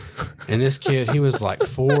stuff. And this kid, he was like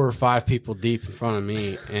 4 or 5 people deep in front of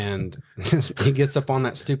me, and he gets up on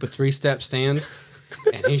that stupid 3-step stand.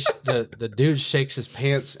 And the dude shakes his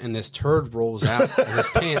pants, and this turd rolls out of his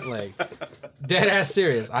pant leg. Dead ass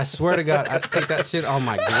serious. I swear to God, I'd take that shit on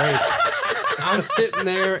my grave. I'm sitting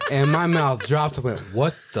there, and my mouth dropped and went,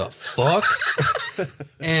 "What the fuck?"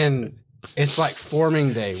 And it's like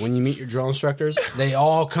forming day when you meet your drill instructors. They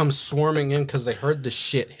all come swarming in because they heard the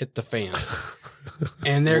shit hit the fan.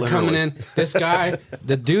 And they're coming in. This guy,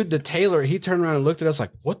 the tailor, he turned around and looked at us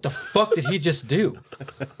like, "What the fuck did he just do?"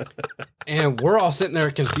 And we're all sitting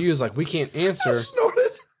there confused, like we can't answer.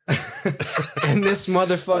 And this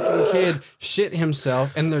motherfucking kid shit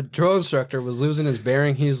himself, and the drill instructor was losing his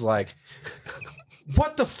bearing. He's like,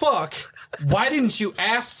 "What the fuck? Why didn't you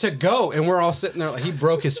ask to go?" And we're all sitting there like, he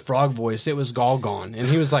broke his frog voice. It was all gone. And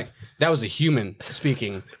he was like, that was a human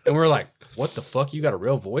speaking. And we're like, "What the fuck? You got a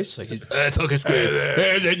real voice?" Like, fucking scream.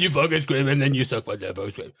 And then you fucking scream, and then you suck my dead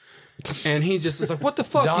voice. And he just was like, "What the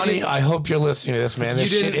fuck?" Donnie, I hope you're listening to this, man. This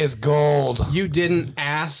shit is gold. You didn't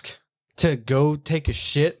ask to go take a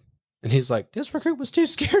shit. And he's like, this recruit was too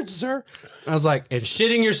scared, sir. I was like, and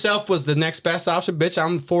shitting yourself was the next best option, bitch.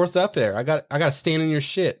 I'm fourth up there. I got to stand in your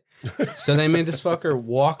shit. So they made this fucker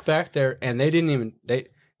walk back there, and they didn't even they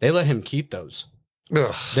let him keep those.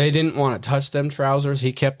 Ugh. They didn't want to touch them trousers.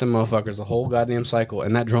 He kept them motherfuckers the whole goddamn cycle,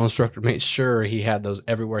 and that drill instructor made sure he had those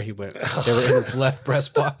everywhere he went. They were in his left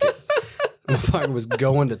breast pocket. The motherfucker was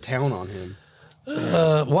going to town on him.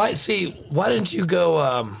 Why didn't you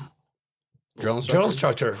go Drill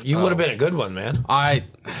instructor? You would have been a good one, man.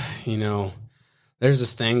 There's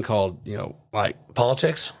this thing called, like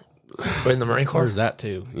Politics in the Marine Corps. There's that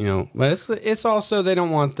too, but it's also, they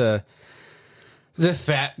don't want the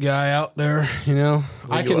fat guy out there, Were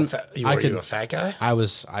you a fat guy?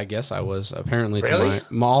 I guess I was apparently Really?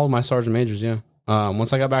 to all of my sergeant majors. Yeah.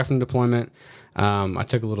 Once I got back from deployment, I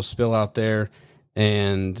took a little spill out there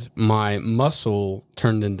and my muscle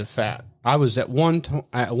turned into fat. I was at one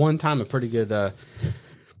time a pretty good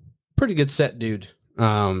set dude.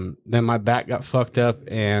 Then my back got fucked up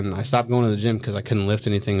and I stopped going to the gym because I couldn't lift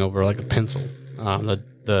anything over like a pencil.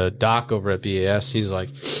 The doc over at BAS, he's like,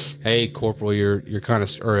 "Hey, Corporal, you're kind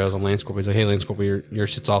of," or I was a Lance Corporal. He's like, "Hey, Lance Corporal, your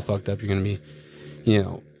shit's all fucked up. You're gonna be,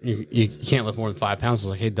 you can't lift more than 5 pounds." I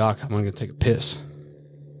was like, "Hey, Doc, I'm gonna take a piss."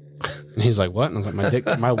 And he's like, "What?" And I was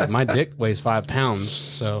like, my dick weighs 5 pounds,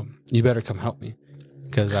 so you better come help me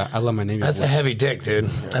because I love my Navy. That's a heavy dick, dude.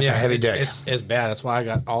 That's a heavy dick. It's bad. That's why I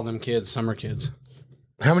got all them kids, summer kids.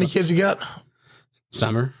 How many kids you got?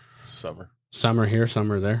 Summer here,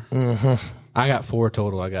 summer there. Mm-hmm. I got 4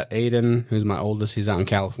 total. I got Aiden, who's my oldest. He's out in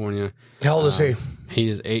California. How old is he? He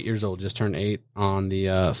is 8 years old. Just turned 8 on the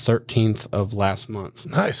 13th of last month.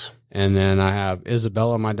 Nice. And then I have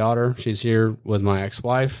Isabella, my daughter. She's here with my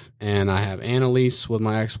ex-wife. And I have Annalise with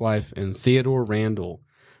my ex-wife. And Theodore Randall.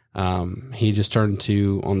 He just turned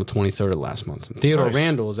 2 on the 23rd of last month. And Theodore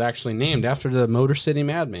Randall is actually named after the Motor City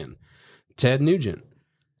Madman, Ted Nugent.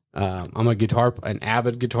 I'm an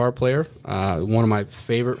avid guitar player. One of my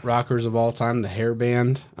favorite rockers of all time, the Hair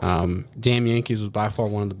Band. Damn Yankees was by far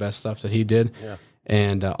one of the best stuff that he did. Yeah.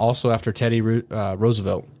 And also after Teddy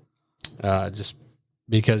Roosevelt, just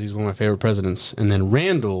because he's one of my favorite presidents. And then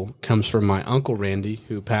Randall comes from my uncle Randy,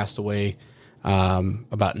 who passed away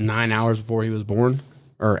about 9 hours before he was born,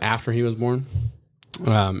 or after he was born.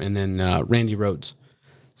 And then Randy Rhodes.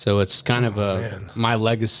 So it's kind of my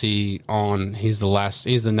legacy on he's the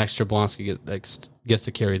next Jablonski that gets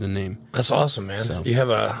to carry the name. That's awesome, man. So,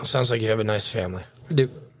 sounds like you have a nice family. I do.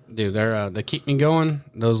 They keep me going.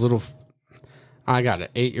 Those little, I got an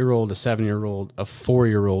 8-year-old, a 7-year-old, a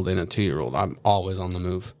 4-year-old, and a 2-year-old. I'm always on the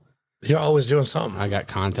move. You're always doing something. I got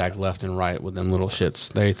contact left and right with them little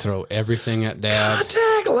shits. They throw everything at Dad.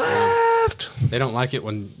 Contact left. They don't like it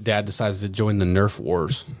when Dad decides to join the Nerf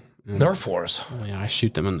wars. Nerf wars. Oh, yeah, I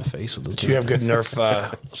shoot them in the face with those. Do you have good Nerf,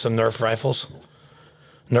 some Nerf rifles?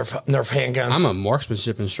 Nerf handguns? I'm a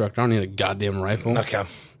marksmanship instructor. I don't need a goddamn rifle. Okay.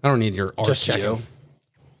 I don't need your RTO. Just checking.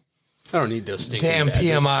 I don't need those stinking damn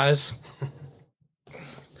badges.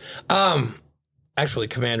 PMIs. Actually,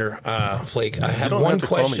 Commander Flake, I have one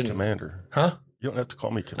question. Call me Commander. Huh? You don't have to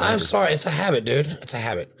call me Commander. I'm sorry. It's a habit, dude. It's a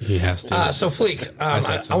habit. He has to. So, Fleek,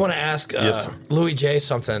 I want to ask Louis J.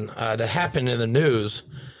 something that happened in the news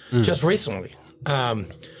just recently.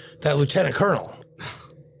 That Lieutenant Colonel.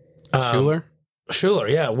 Schuler,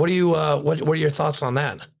 yeah. What are your thoughts on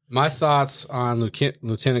that? My thoughts on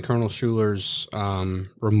Lieutenant Colonel Schuler's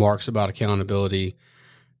remarks about accountability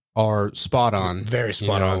are spot on. Very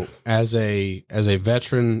spot on. As a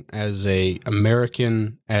veteran, as a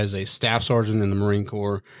American, as a staff sergeant in the Marine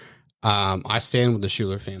Corps, I stand with the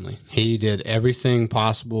Schuler family. He did everything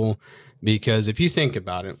possible because if you think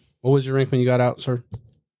about it, what was your rank when you got out, sir?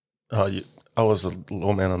 I was a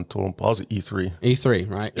low man on the totem pole. I was an E3. E3,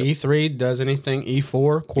 right? Yep. E3 does anything.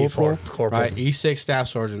 E4, corporal. Right? E6, staff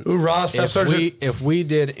sergeant. Hoorah, staff sergeant. If we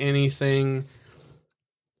did anything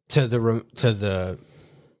to the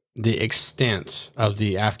extent of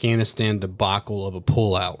the Afghanistan debacle of a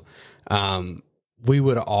pullout, we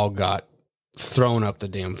would have all got thrown up the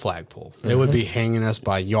damn flagpole. It would be hanging us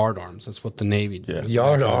by yard arms. That's what the Navy did.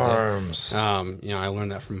 Yard arms. I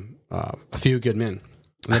learned that from a few good men.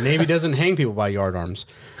 The Navy doesn't hang people by yard arms.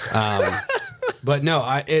 But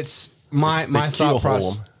no, it's my thought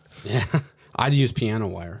process. Yeah. I'd use piano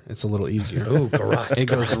wire. It's a little easier. Ooh, garage. It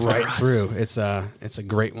goes right through. It's a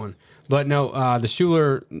great one. But no, the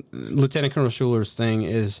Schuler, Lieutenant Colonel Schuler's thing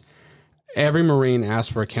is every Marine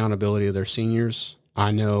asks for accountability of their seniors.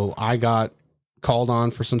 I know I got called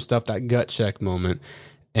on for some stuff, that gut check moment.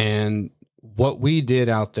 And what we did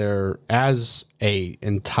out there as a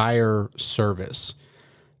entire service,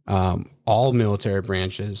 all military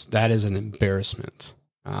branches, that is an embarrassment.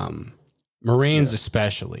 Marines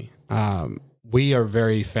especially. We are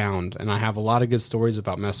very found, and I have a lot of good stories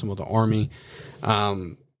about messing with the Army.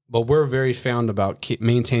 But we're very found about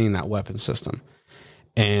maintaining that weapon system.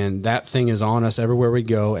 And that thing is on us everywhere we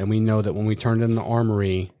go, and we know that when we turn it in the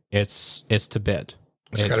armory, it's to bed.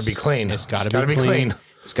 It's got to be clean. It's got to be clean.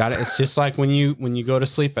 It's just like when you go to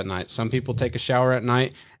sleep at night. Some people take a shower at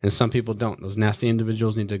night, and some people don't. Those nasty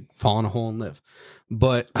individuals need to fall in a hole and live.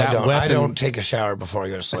 But I don't take a shower before I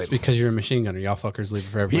go to sleep. It's because you're a machine gunner. Y'all fuckers leave it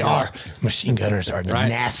for everybody else. Machine gunners are right?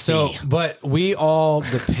 nasty. So, but we all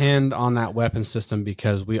depend on that weapon system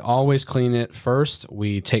because we always clean it first.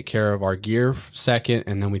 We take care of our gear second,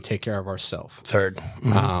 and then we take care of ourselves third.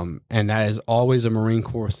 Mm-hmm. And that is always a Marine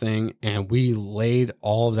Corps thing. And we laid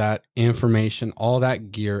all that information, all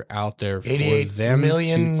that gear out there for them. $88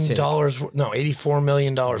 million. No, $84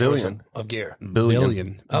 million worth of gear.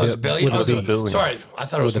 Billion. Oh, it's a billion. Sorry. I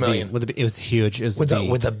thought it was a million. It was huge. It was with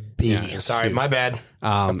a B. Yeah, sorry, huge. My bad.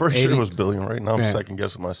 I'm pretty sure it was billion right now. I'm second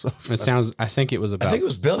guessing myself. It sounds. I think it was about. I think it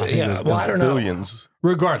was billion. Yeah. Well, I don't know. Billions.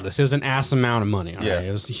 Regardless, it was an ass amount of money. Right?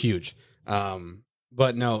 It was huge.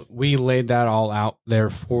 But no, we laid that all out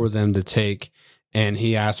there for them to take, and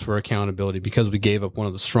he asked for accountability because we gave up one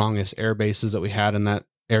of the strongest air bases that we had in that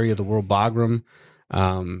area of the world, Bagram,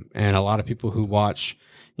 and a lot of people who watch,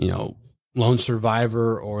 Lone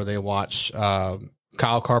Survivor, or they watch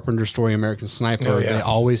Kyle Carpenter's story, American Sniper. They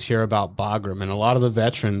always hear about Bagram, and a lot of the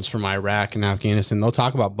veterans from Iraq and Afghanistan, they'll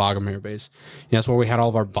talk about Bagram Air Base. That's where we had all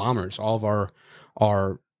of our bombers, all of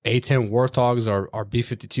our A-10 Warthogs, our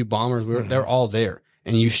B-52 bombers. They're all there,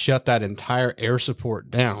 and you shut that entire air support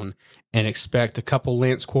down and expect a couple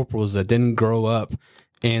Lance Corporals that didn't grow up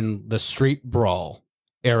in the street brawl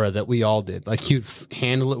era that we all did. Like, you'd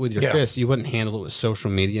handle it with your fists. You wouldn't handle it with social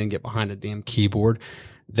media and get behind a damn keyboard.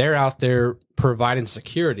 They're out there providing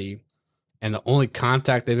security, and the only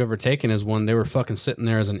contact they've ever taken is when they were fucking sitting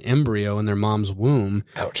there as an embryo in their mom's womb.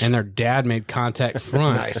 Ouch. And their dad made contact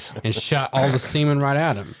front and shot all the semen right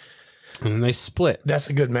at him. And they split. That's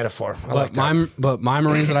a good metaphor. But my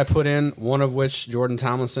Marines that I put in, one of which, Jordan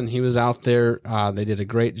Tomlinson, he was out there. They did a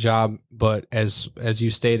great job. But as you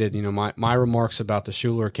stated, my remarks about the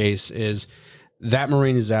Schuler case is that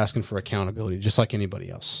Marine is asking for accountability, just like anybody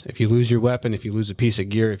else. If you lose your weapon, if you lose a piece of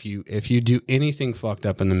gear, if you do anything fucked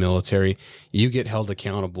up in the military, you get held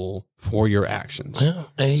accountable for your actions. Yeah,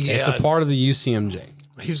 and it's a part of the UCMJ.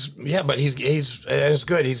 But it's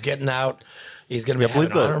good. He's getting out. He's going to be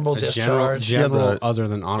having honorable discharge. General other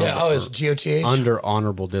than honorable. Yeah, it's GOTH? Under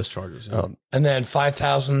honorable discharges. Yeah. And then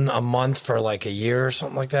 $5,000 a month for like a year or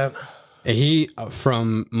something like that? He,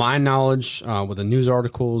 from my knowledge, with the news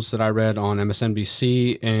articles that I read on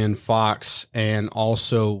MSNBC and Fox, and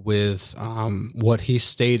also with what he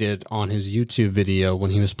stated on his YouTube video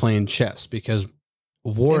when he was playing chess, because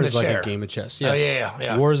war is like a game of chess. Yes. Oh,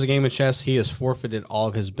 yeah. War is a game of chess. He has forfeited all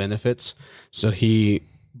of his benefits. So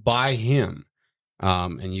by him,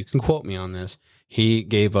 and you can quote me on this, he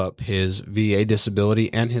gave up his VA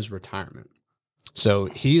disability and his retirement. So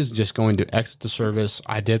he is just going to exit the service.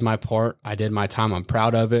 I did my part. I did my time. I'm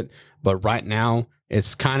proud of it. But right now,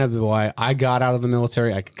 it's kind of why I got out of the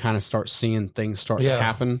military. I could kind of start seeing things start to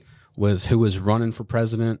happen with who was running for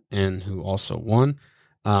president and who also won.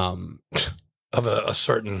 Of a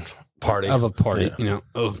certain party. Of a party,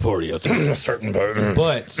 of a party out there. A certain party.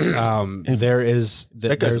 But there's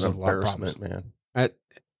a lot of problems, man.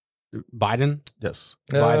 Biden? Yes.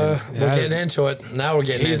 We're getting into it. Now we're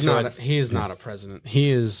getting into it. He's not a president.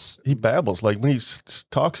 He babbles. Like, when he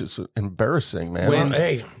talks, it's embarrassing, man.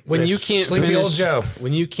 When you can't Sleepy old Joe.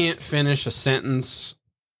 When you can't finish a sentence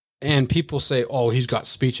and people say, oh, he's got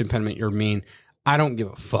speech impediment, you're mean. I don't give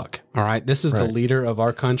a fuck. All right. This is the leader of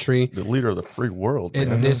our country. The leader of the free world.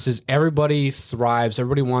 And this is, everybody thrives.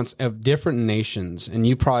 Everybody wants of different nations. And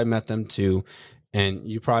you probably met them too. And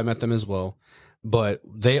you probably met them as well. But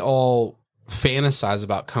they all fantasize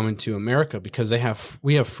about coming to America because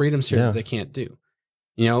we have freedoms here that they can't do.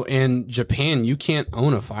 In Japan, you can't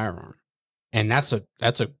own a firearm. And that's a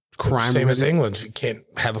crime. Same as England. You can't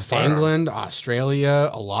have a firearm. England, Australia,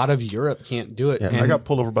 a lot of Europe can't do it. Yeah, I got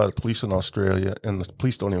pulled over by the police in Australia, and the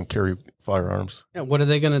police don't even carry firearms. Yeah, what are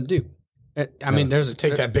they going to do? I mean,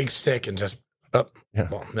 take that big stick and just up. Yeah.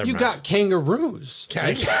 Well, you got kangaroos.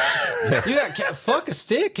 Fuck a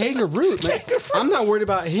stick, kangaroos. I'm not worried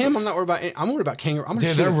about him. I'm worried about kangaroo.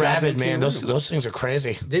 Dude, they're rabid, man. Those things are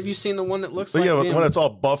crazy. Have you seen the one that looks like the one that's all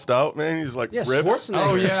buffed out, man? He's like ripped.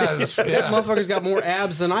 Oh yeah, that motherfucker's got more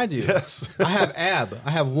abs than I do. Yes, I have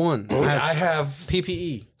I have one. I have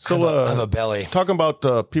PPE. So I have a belly. Talking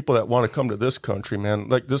about people that want to come to this country, man.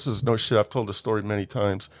 Like, this is no shit. I've told this story many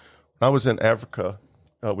times. When I was in Africa,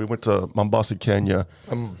 we went to Mombasa, Kenya.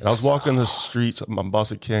 And I was walking the streets of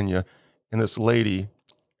Mombasa, Kenya, and this lady,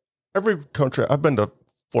 every country, I've been to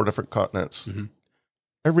 4 different continents. Mm-hmm.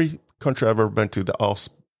 Every country I've ever been to, they all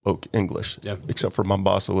spoke English, except for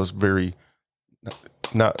Mombasa was very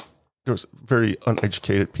not. There was very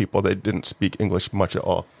uneducated people. They didn't speak English much at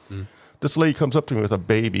all. Mm. This lady comes up to me with a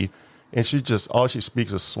baby, and all she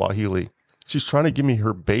speaks is Swahili. She's trying to give me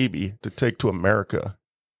her baby to take to America.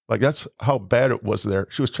 Like, that's how bad it was there.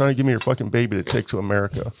 She was trying to give me her fucking baby to take to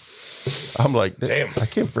America. I'm like, damn, I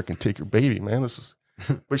can't freaking take your baby, man. This is.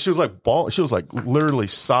 But she was like bawling. She was like literally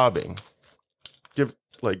sobbing.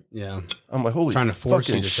 I'm like, holy, trying to force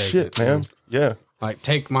fucking you to take shit, it, man. Yeah. Like,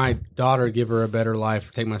 take my daughter, give her a better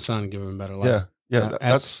life. Take my son, give him a better life. Yeah.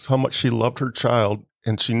 That's how much she loved her child,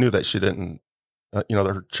 and she knew that she didn't. That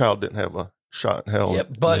her child didn't have a shot in hell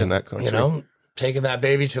in that country. Taking that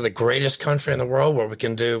baby to the greatest country in the world where we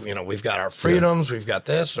can do, we've got our freedoms, we've got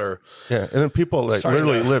this, and then people like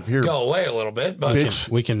literally live here. Go away a little bit, but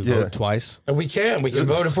we can vote twice. And we can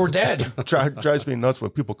vote if we're dead. Drives me nuts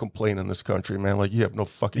when people complain in this country, man. Like, you have no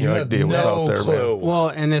fucking idea what's out there, clue. man. Well,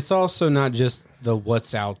 and it's also not just the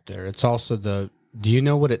what's out there. It's also do you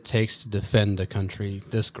know what it takes to defend a country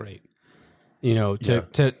this great?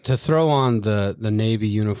 To throw on the Navy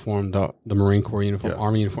uniform, the Marine Corps uniform,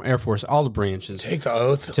 Army uniform, Air Force, all the branches. Take the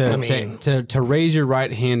oath. To raise your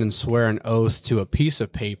right hand and swear an oath to a piece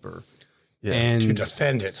of paper. Yeah, and to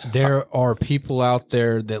defend it. There are people out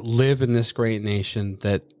there that live in this great nation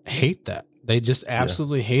that hate that. They just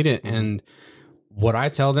absolutely hate it. And what I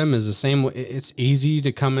tell them is the same. It's easy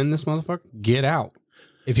to come in this motherfucker. Get out.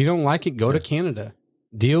 If you don't like it, go to Canada.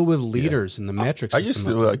 Deal with leaders in the metric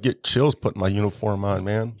system. I used to get chills putting my uniform on,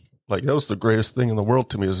 man. Like, that was the greatest thing in the world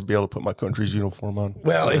to me, is to be able to put my country's uniform on.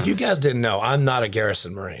 Well, if you guys didn't know, I'm not a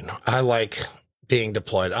garrison Marine. I like being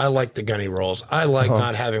deployed. I like the gunny rolls. I like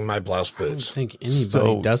not having my blouse boots. I don't think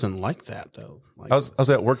anybody doesn't like that, though. Like, I was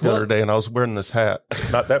at work the other day, and I was wearing this hat.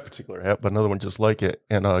 Not that particular hat, but another one just like it.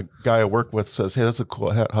 And a guy I work with says, "Hey, that's a cool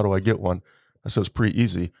hat. How do I get one?" I said, "It's pretty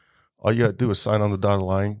easy. All you got to do is sign on the dotted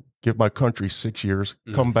line, give my country 6 years,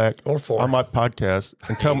 come back or 4 on my podcast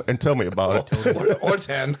and tell me about it." or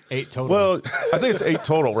 10. 8 total. Well, I think it's 8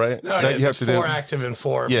 total, right? No, you have to 4 active and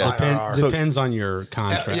 4. Yeah, depends on your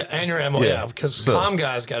contract and your MO. Yeah, because comm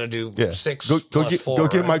guys got to do 6 plus 4. Go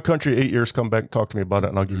give my country 8 years, come back and talk to me about it,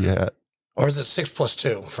 and I'll give you a hat. Or is it 6 plus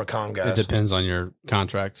 2 for comm guys? It depends on your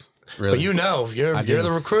contract. Really. But you're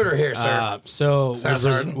the recruiter here, sir. So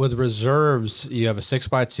with reserves, you have a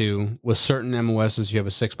 6x2. With certain MOSs, you have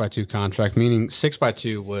a 6x2 contract, meaning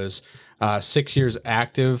 6x2 was 6 years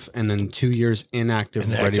active and then 2 years inactive,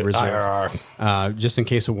 ready reserve. Just in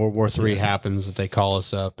case of World War III happens, that they call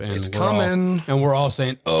us up and it's coming. And we're all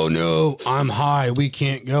saying, "Oh no, I'm high, we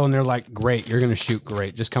can't go." And they're like, "Great, you're going to shoot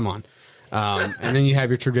great. Just come on." And then you have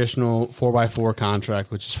your traditional 4x4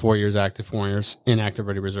 contract, which is 4 years active, 4 years inactive,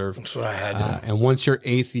 ready reserve. That's what I had. And once your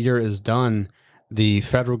 8th year is done, the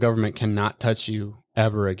federal government cannot touch you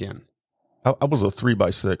ever again. I was a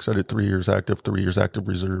 3x6. I did 3 years active, 3 years active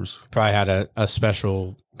reserves. Probably had a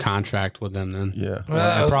special contract with them then. Yeah.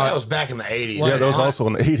 Well, that was back in the 80s. Yeah, that was also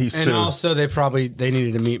in the 80s too. And also they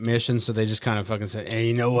needed to meet missions, so they just kind of fucking said, "Hey,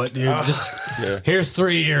 you know what, dude? Here's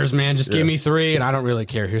 3 years, man. Just give me 3, and I don't really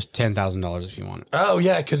care. Here's $10,000 if you want it." Oh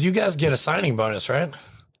yeah, because you guys get a signing bonus, right?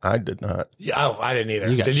 I did not. Yeah, I didn't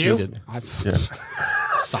either. Did you? I'm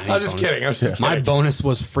just kidding. My bonus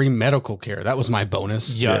was free medical care. That was my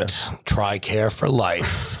bonus. TRICARE for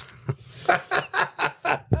life.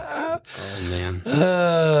 Oh man.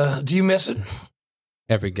 Do you miss it?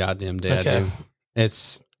 Every goddamn day. Okay. I do.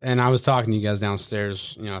 And I was talking to you guys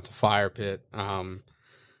downstairs, at the fire pit.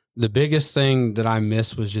 The biggest thing that I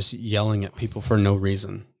missed was just yelling at people for no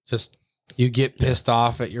reason. Just you get pissed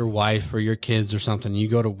off at your wife or your kids or something. You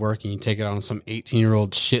go to work and you take it on some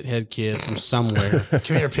 18-year-old shithead kid from somewhere.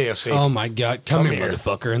 Come here, PFC. Oh my God. Come here,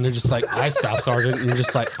 motherfucker. And they're just like, "Hi, Staff Sergeant." And you're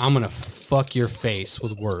just like, "I'm going to fuck your face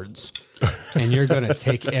with words. And you're going to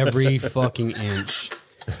take every fucking inch.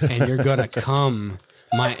 And you're going to cum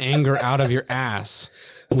my anger out of your ass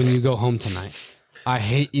when you go home tonight. I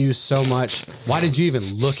hate you so much. Why did you even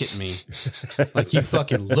look at me? Like, you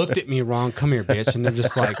fucking looked at me wrong. Come here, bitch." And they're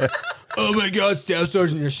just like, "Oh my God, Staff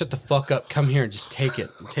Sergeant, you're shut the fuck up. Come here and just take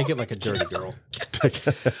it. Take it like a dirty girl."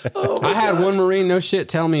 I had one Marine, no shit,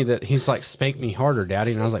 tell me that he's like, "Spank me harder,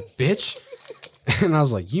 Daddy." And I was like, "Bitch." And I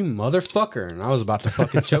was like, "You motherfucker." And I was about to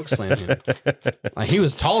fucking choke slam him. Like, he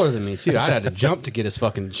was taller than me too. I had to jump to get his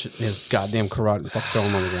fucking his goddamn karate and fuck throw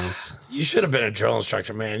him on the ground. You should have been a drill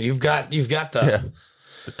instructor, man. You've got the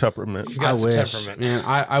The temperament. You've got I the wish, temperament. man.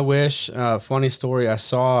 I wish. Funny story. I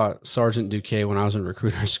saw Sergeant Duque when I was in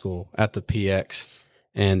recruiter school at the PX,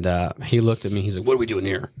 and he looked at me. He's like, "What are we doing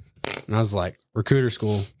here?" And I was like, "Recruiter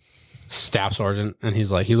school, staff sergeant." And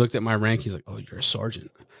he's like, he looked at my rank. He's like, "Oh, you're a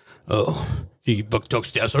sergeant. Oh, you took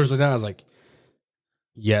staff sergeant like that?" I was like,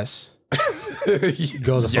 "Yes."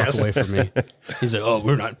 Go the fuck away from me. He's like, "Oh,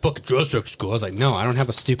 we're not fucking drill instructor school." I was like, "No, I don't have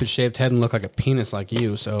a stupid shaved head and look like a penis like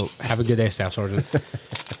you. So have a good day, staff sergeant." And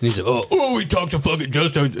he's like, "Oh, we talked to fucking drill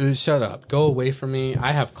instructor." Shut up. Go away from me.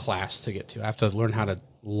 I have class to get to. I have to learn how to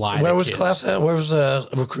lie. Where to was kids. Class at? Where was the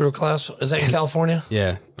recruiter class? Is that in California?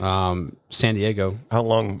 Yeah, San Diego. How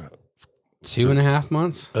long? 2.5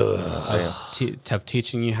 months of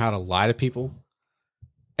teaching you how to lie to people.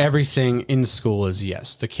 Everything in school is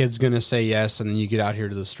yes. The kid's going to say yes, and then you get out here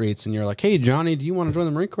to the streets, and you're like, "Hey, Johnny, do you want to join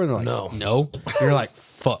the Marine Corps?" And they're like, No. You're like,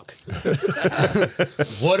 "Fuck.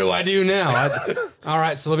 What do I do now?" All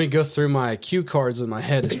right, so let me go through my cue cards in my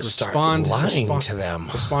head. Lying to them.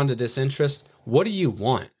 Respond to disinterest. What do you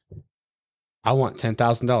want? I want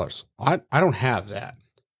 $10,000. I don't have that.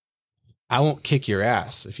 I won't kick your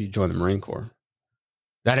ass if you join the Marine Corps.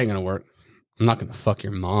 That ain't going to work. I'm not going to fuck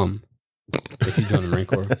your mom if you join the Marine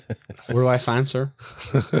Corps. Where do I sign, sir?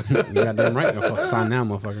 You goddamn right. No fucking sign now,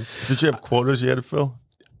 motherfucker. Did you have quotas you had to fill?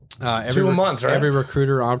 Two a month, right? Every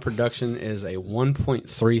recruiter on production is a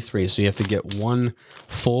 1.33. So you have to get one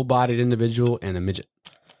full-bodied individual and a midget.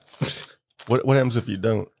 What happens if you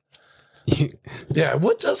don't? Yeah,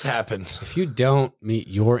 what does happen? If you don't meet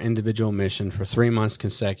your individual mission for 3 months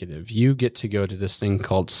consecutive, you get to go to this thing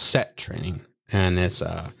called SET training, and it's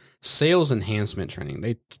sales enhancement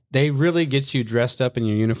training. They really get you dressed up in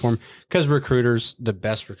your uniform because recruiters, the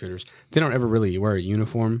best recruiters, they don't ever really wear a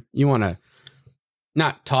uniform. You want to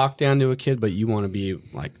not talk down to a kid, but you want to be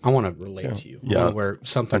like, I want to relate to you. I want to wear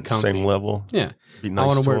something At the comfy. same level. Yeah. Be I nice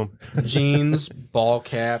want to to wear him. jeans, ball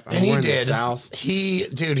cap. I'm And he wearing the did. South.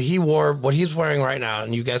 He wore what he's wearing right now,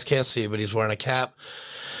 and you guys can't see, but he's wearing a cap,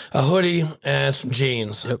 a hoodie, and some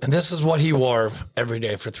jeans. Yep. And this is what he wore every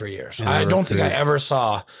day for 3 years. And I I don't think I recruited- ever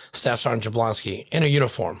saw Staff Sergeant Jablonski in a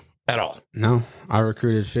uniform at all. No, I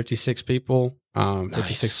recruited 56 people,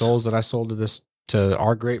 56 Nice. souls that I sold to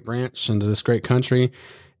our great branch and to this great country,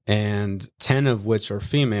 and 10 of which are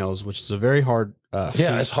females, which is a very hard feat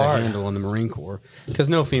it's to hard. handle in the Marine Corps because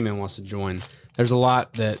no female wants to join. There's a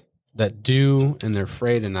lot that do, and they're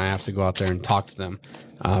afraid, and I have to go out there and talk to them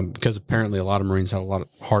because apparently a lot of Marines have a lot of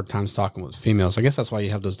hard times talking with females. I guess that's why you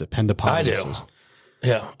have those dependable. I do.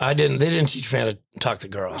 Yeah, I didn't. They didn't teach me how to talk to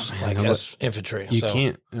girls no, as infantry. You so.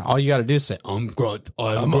 can't. All you got to do is say, "I'm grunt.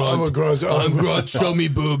 I'm grunt. I'm a grunt. I'm grunt. Show me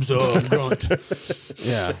boobs. Oh, I'm grunt."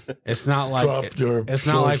 Yeah, it's not like it's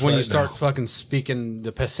not like when you start fucking speaking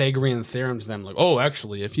the Pythagorean theorem to them. Like, oh,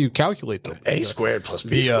 actually, if you calculate A squared plus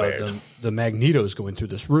B squared. the magneto's going through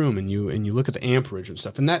this room, and you look at the amperage and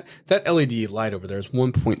stuff, and that LED light over there is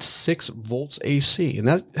 1.6 volts AC, and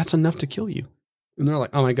that's enough to kill you. And they're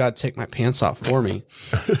like, "Oh my god, take my pants off for me."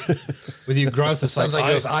 With you grunts, it's Sounds like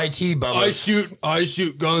those IT bummers. I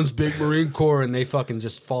shoot guns, big Marine Corps, and they fucking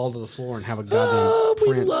just fall to the floor and have a goddamn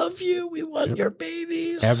We print. love you. We want your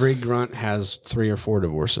babies. Every grunt has 3 or 4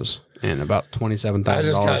 divorces and about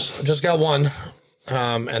 $27,000. Just got one,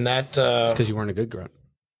 and that Because you weren't a good grunt.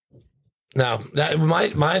 no, that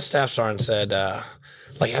my staff sergeant said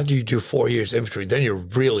like after you do 4 years infantry, then you're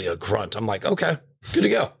really a grunt. I'm like, okay, good to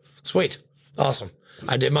go, sweet, awesome.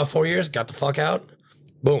 I did my 4 years, got the fuck out,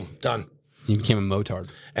 boom, done. You became a motard.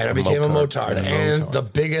 And I became a motard, A and motard. the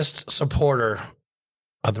biggest supporter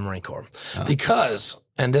of the Marine Corps because,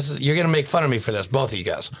 and this is, you're going to make fun of me for this, both of you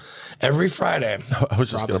guys. Every Friday, I was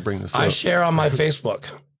just going to bring this I up. share on my Facebook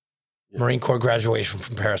Marine Corps graduation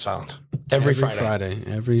from Paris Island. Every Friday.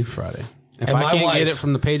 Every Friday. If And I my can't wife- get it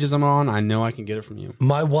from the pages I'm on, I know I can get it from you.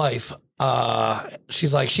 My wife,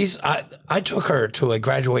 she's like, I took her to a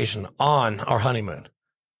graduation on our honeymoon.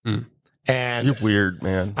 Mm. And You're weird,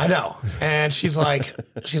 man. I know. And she's like,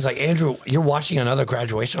 Andrew, you're watching another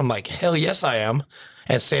graduation? I'm like, hell yes, I am.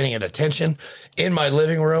 And standing at attention in my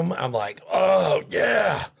living room, I'm like, oh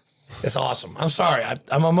yeah, it's awesome. I'm sorry.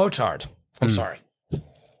 I'm a motard. I'm sorry.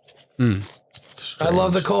 I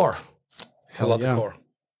love the Corps. I love the Corps.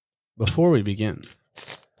 Before we begin,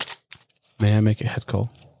 may I make a head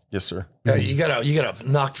call? Yes, sir. Yeah, you gotta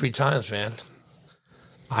knock 3 times, man.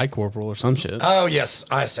 I corporal or some shit. Oh yes,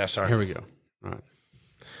 I staff sergeant. Here we go. All right.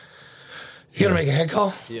 You gotta make a head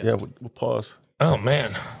call. Yeah, we'll pause. Oh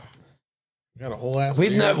man, We got a whole ass.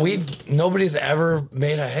 nobody's ever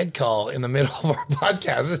made a head call in the middle of our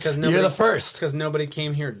podcast. You're the first. because nobody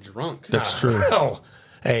came here drunk. That's true.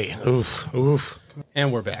 Hey, oof.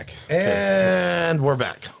 And we're back. And we're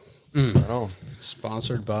back. Oh.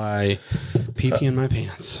 Sponsored by PP in My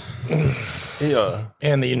Pants. Yeah.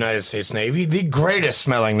 And the United States Navy, the greatest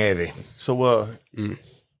smelling Navy. So,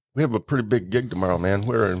 we have a pretty big gig tomorrow, man.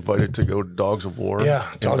 We're invited to go to Dogs of War. Yeah,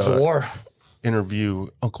 Dogs of War. Interview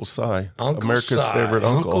Uncle Si, Uncle America's Si. favorite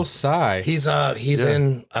uncle. Uncle Si. He's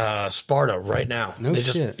in Sparta right now. No they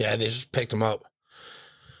shit. They just picked him up.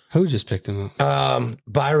 Who just picked him up?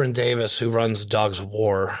 Byron Davis, who runs Dogs of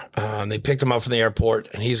War. They picked him up from the airport,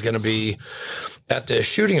 and he's going to be at the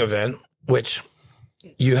shooting event, which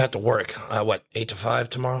you have to work. 8 to 5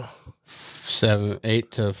 tomorrow?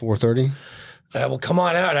 8 to 4:30. Well, come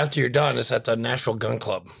on out after you're done. It's at the Nashville Gun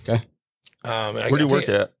Club. Okay. Where do you work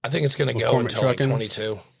at? I think it's going to go McCormick until Trucking?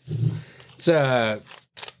 22. It's a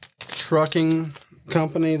trucking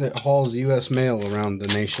company that hauls U.S. mail around the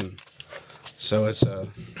nation. So it's a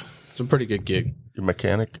pretty good gig. You're a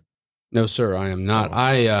mechanic? No, sir, I am not.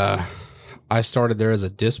 I started there as a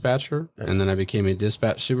dispatcher, and then I became a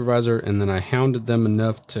dispatch supervisor, and then I hounded them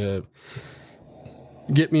enough to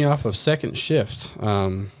get me off of second shift.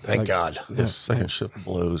 Thank God. The second shift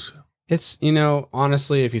blows. It's,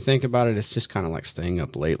 honestly, if you think about it, it's just kind of like staying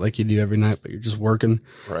up late like you do every night, but you're just working.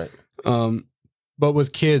 Right. But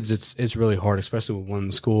with kids, it's really hard, especially with one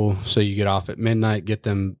in school. So you get off at midnight, get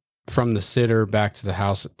them from the sitter back to the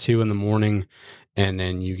house at 2 a.m, and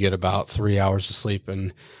then you get about 3 hours of sleep.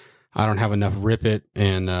 And I don't have enough rip it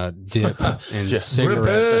and dip and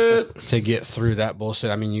cigarettes to get through that bullshit.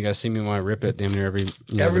 I mean, you guys see me when I rip it damn near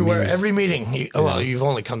Everywhere, every meeting. You've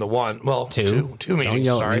only come to one. Well, two meetings. Don't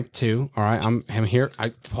yell Sorry. at me. 2. All right, I'm here.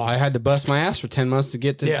 I had to bust my ass for 10 months to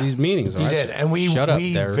get to these meetings. All You right? did, and we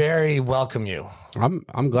very welcome you.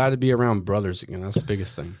 I'm glad to be around brothers again. That's the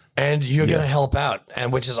biggest thing. And you're going to help out,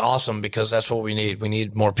 and which is awesome because that's what we need. We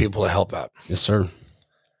need more people to help out. Yes, sir.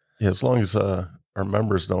 Yeah, as long as our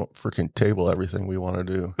members don't freaking table everything we want to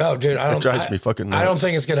do. No, dude, It drives me fucking nuts. I don't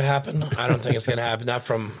think it's going to happen. Not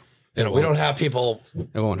from, we don't have people.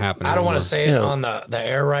 It won't happen. I don't want to anymore. say it on the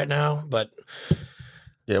air right now, but.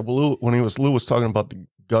 Yeah, well, when Lou was talking about the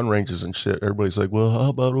gun ranges and shit, everybody's like, well, how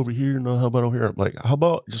about over here? No, how about over here? I'm like, how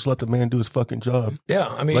about just let the man do his fucking job? Yeah,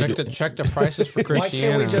 I mean, check the prices for why can't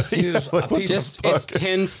Christiana. we just use a piece of It's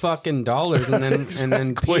 $10 and then and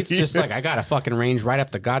then Pete's just like, I got a fucking range right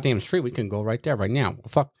up the goddamn street. We can go right there right now. Well,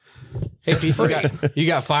 fuck. Hey Pete, you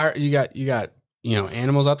got fire. You got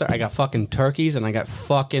animals out there. I got fucking turkeys and I got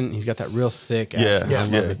fucking. He's got that real thick accent. I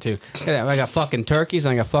love it too. I got fucking turkeys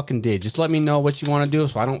and I got fucking deer. Just let me know what you want to do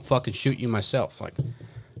so I don't fucking shoot you myself. Like,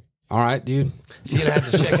 all right, dude. You're gonna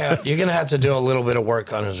have to check out. You're gonna have to do a little bit of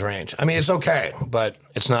work on his range. I mean, it's okay, but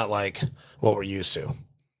it's not like what we're used to.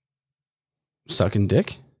 Sucking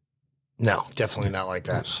dick? No, definitely not like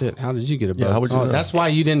that. Shit, how did you get above? Yeah, how would you know? That's why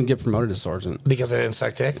you didn't get promoted to sergent. Because I didn't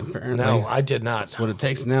suck dick? Apparently. No, I did not. That's what it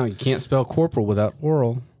takes now. You can't spell corporal without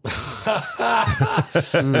oral. That's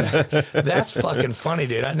fucking funny,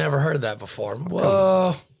 dude. I never heard that before.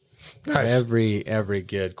 Whoa. Nice. Every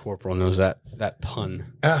good corporal knows that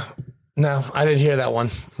pun. No, I didn't hear that one.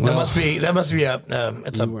 Well, that must be a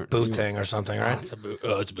it's a boot thing or something, right? It's a boot.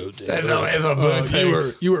 It's a boot thing. It's a boot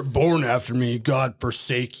thing. You were born after me. God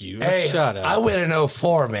forsake you. Hey, shut up. I went in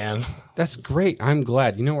 04, man. That's great. I'm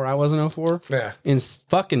glad. You know where I was in 04? Yeah. In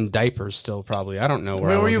fucking diapers still probably. I don't know where.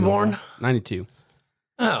 When I were was you in born? 92.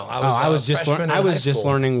 Oh, I was just just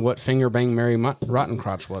learning what finger bang Mary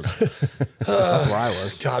Rottencrotch was. That's where I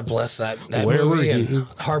was. God bless that Where were movie you? and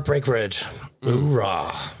Heartbreak Ridge.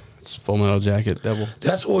 Hoorah. It's Full Metal Jacket, Devil.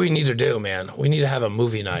 That's what we need to do, man. We need to have a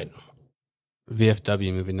movie night.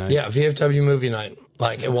 VFW movie night. Yeah, VFW movie night.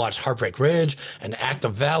 Like, and watch Heartbreak Ridge and Act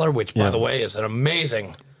of Valor, which, by the way, is an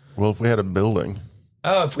amazing. Well, if we had a building.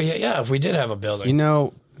 Oh, if we did have a building. You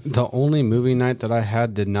know, the only movie night that I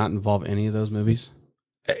had did not involve any of those movies.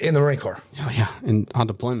 In the Marine Corps. Oh, yeah, on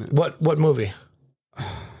deployment. What movie?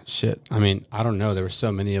 Shit. I mean, I don't know. There were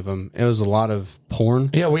so many of them. It was a lot of porn.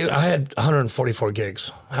 Yeah, I had 144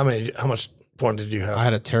 gigs. How much porn did you have? I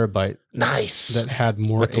had a terabyte. Nice. That had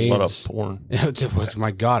more That's AIDS. a lot of porn. It was,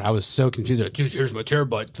 my God, I was so confused. Like, dude, here's my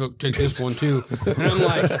terabyte. Take this one too. And I'm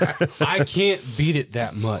like, I can't beat it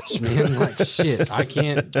that much, man. Like, shit, I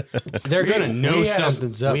can't. They're going to know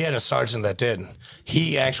something's up. We had a sergeant that did.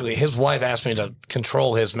 His wife asked me to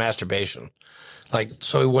control his masturbation. Like,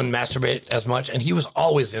 so he wouldn't masturbate as much, and he was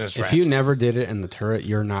always in his rack. If you never did it in the turret,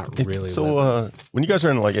 you're not really living. So, when you guys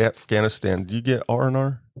are in like Afghanistan, do you get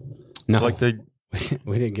R&R? No. Like they.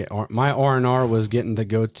 We didn't get my R&R was getting to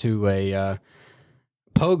go to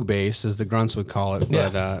Pogue base, as the grunts would call it,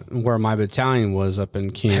 but where my battalion was up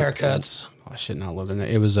in camp. Haircuts. I should not live in it.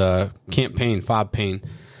 It was Camp Payne, Fob Payne.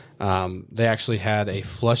 They actually had a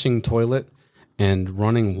flushing toilet and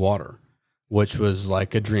running water, which was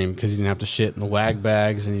like a dream because you didn't have to shit in the wag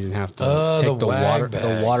bags and you didn't have to take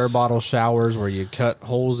the water bottle showers where you cut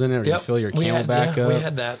holes in it or you fill your Camelback up. We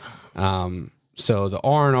had that. So the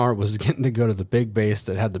R&R was getting to go to the big base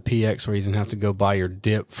that had the PX where you didn't have to go buy your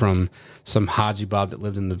dip from some Haji Bob that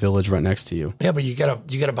lived in the village right next to you. Yeah, but you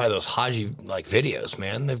gotta buy those Haji like videos,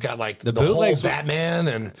 man. They've got like the whole Batman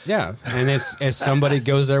and and it's somebody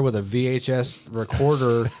goes there with a VHS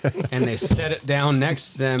recorder and they set it down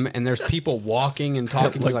next to them and there's people walking and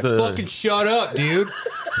talking. Like, you're like, fucking shut up, dude.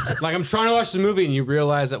 Like I'm trying to watch the movie and you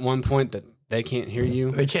realize at one point that they can't hear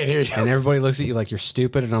you. They can't hear you. And everybody looks at you like you're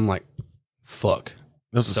stupid and I'm like, fuck.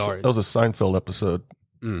 That was a Seinfeld episode.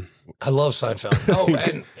 I love Seinfeld. Oh,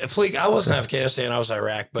 and Fleek, I was in Afghanistan, I was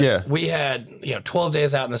Iraq, but we had 12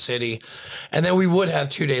 days out in the city, and then we would have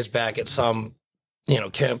 2 days back at some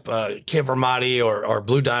Camp Ramadi or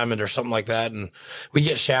Blue Diamond or something like that, and we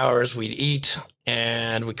get showers, we'd eat,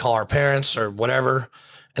 and we call our parents or whatever,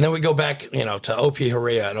 and then we go back to OP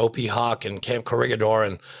Haria and OP Hawk and Camp Corregidor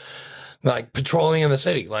and like patrolling in the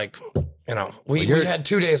city, like. We had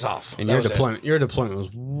 2 days off. And your deployment was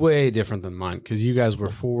way different than mine because you guys were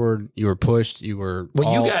forward, you were pushed, you were.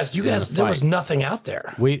 Well, you guys, there was nothing out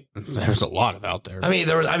there. There's a lot of out there. I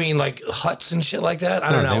mean, like huts and shit like that.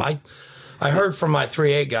 I don't know. I heard from my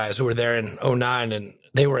 3-8 guys who were there in 2009 and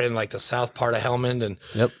they were in like the south part of Helmand and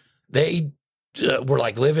they were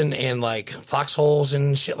like living in like foxholes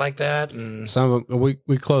and shit like that. And some of them,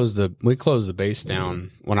 we closed the base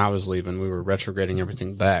down when I was leaving. We were retrograding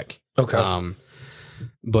everything back. Okay.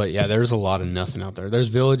 But yeah, there's a lot of nothing out there. There's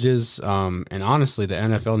villages, and honestly, the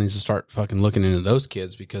NFL needs to start fucking looking into those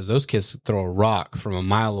kids because those kids could throw a rock from a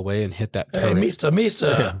mile away and hit that turret. Hey,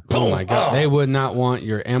 Mista. Oh my god, they would not want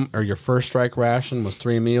your your first strike ration was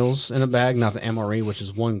 3 meals in a bag, not the MRE, which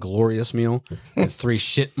is one glorious meal. It's 3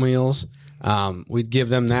 shit meals. We'd give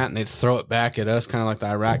them that and they'd throw it back at us, kind of like the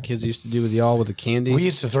Iraq kids used to do with y'all with the candy. We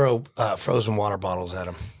used to throw frozen water bottles at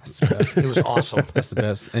them. That's the best. It was awesome. That's the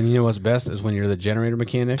best. And you know what's best is when you're the generator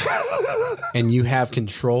mechanic and you have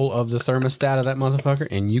control of the thermostat of that motherfucker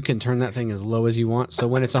and you can turn that thing as low as you want. So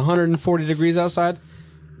when it's 140 degrees outside,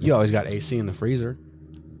 you always got AC in the freezer.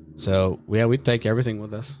 So yeah, we'd take everything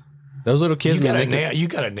with us. Those little kids. You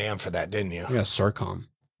got a NAM for that, didn't you? Yeah, Circom.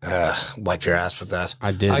 Wipe your ass with that.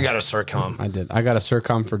 I did. I got a Circom. I did. I got a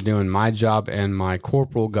Circom for doing my job, and my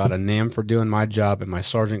corporal got a NAM for doing my job, and my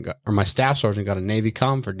staff sergeant got a Navy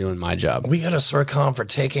com for doing my job. We got a Circom for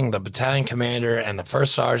taking the battalion commander and the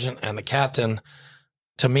first sergeant and the captain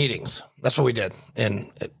to meetings. That's what we did.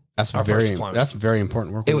 That's very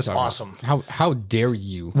important work. It was awesome. How dare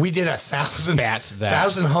you? We did 1,000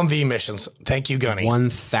 Humvee missions. Thank you, Gunny.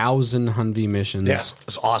 1,000 Humvee missions. Yeah, it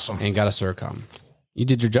was awesome. And got a Circom. You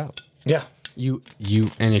did your job. Yeah.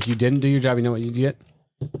 And if you didn't do your job, you know what you get?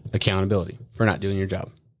 Accountability for not doing your job.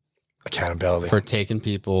 Accountability. For taking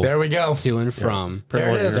people there we go. to and from.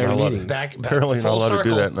 There it is. Their meetings. Apparently not allowed to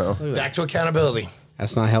do that now. Back to accountability.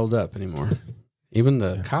 That's not held up anymore. Even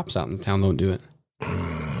the cops out in the town don't do it.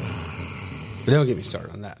 But don't get me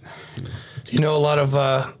started on that. You know a lot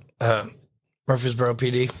of Murfreesboro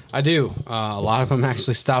PD? I do. A lot of them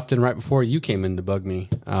actually stopped in right before you came in to bug me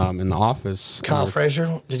in the office. Kyle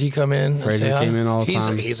Frazier, did he come in? Frazier came in all the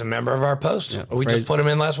time. He's a member of our post. Yeah, we just put him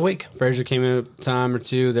in last week. Frazier came in a time or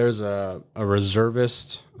two. There's a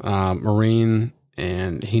reservist Marine,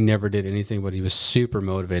 and he never did anything, but he was super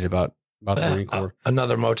motivated about the Marine Corps.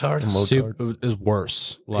 Another motard? It was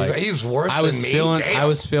worse. Like, he was worse than me? I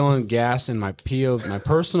was filling gas in my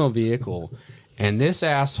personal vehicle. And this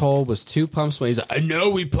asshole was 2 pumps away. He's like, I know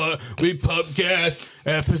we pump gas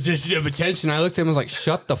at position of attention. I looked at him and was like,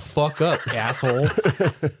 shut the fuck up, asshole.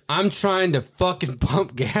 I'm trying to fucking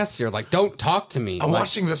pump gas here. Like, don't talk to me. I'm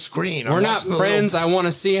watching the screen. We're not friends. I want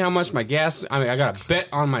to see how much my gas. I mean, I got a bet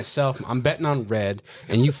on myself. I'm betting on red.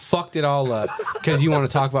 And you fucked it all up because you want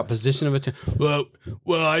to talk about position of attention. Well,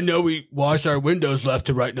 I know we wash our windows left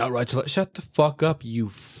to right, not right to left. Shut the fuck up, you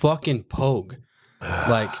fucking pogue.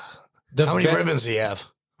 Like, how many ribbons do you have?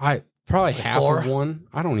 I probably like half 4? Of one.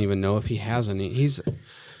 I don't even know if he has any. He's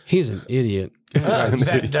an idiot.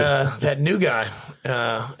 That new guy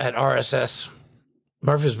at RSS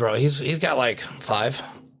Murfreesboro, he's got like 5.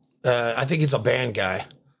 I think he's a band guy.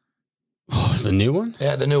 Oh, the new one?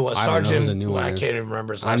 Yeah, the new one. Sergeant. The new one I can't even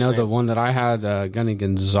remember his last name. I know name. the one that I had, Gunny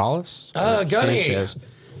Gonzalez. Gunny. Sanchez.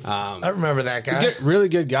 I remember that guy. Really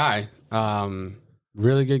good guy.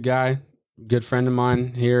 Really good guy. good friend of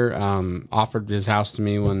mine here, offered his house to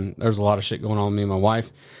me when there was a lot of shit going on with me and my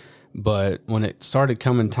wife. But when it started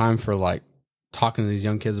coming time for like talking to these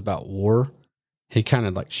young kids about war, he kind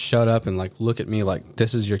of like shut up and like look at me like,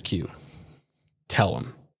 this is your cue. Tell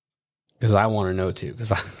them. Because I want to know too,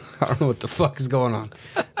 because I don't know what the fuck is going on.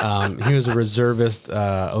 He was a reservist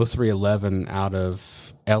 0311 out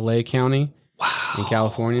of LA County in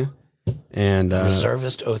California. And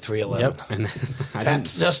reservist 0311. Yep. And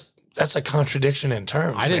that's a contradiction in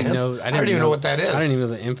terms. I didn't know. I didn't even know what that is. I didn't even know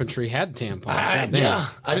the infantry had tampons. I didn't know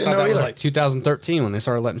that either. Was like 2013 when they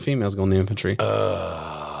started letting females go in the infantry.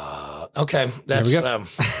 Okay, that's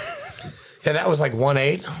yeah, that was like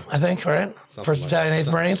 1-8, I think, right? First Battalion,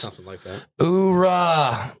 8th Marines, something like that.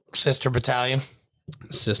 Hoorah, sister battalion.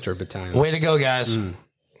 Way to go, guys!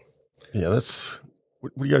 Yeah, that's.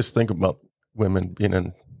 What do you guys think about women being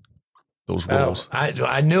in those roles?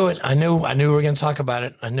 I knew it. I knew we were going to talk about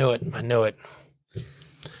it. I knew it. Do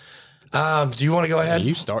you want to go ahead?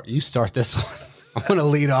 You start this one. I'm going to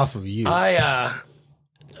lead off of you. I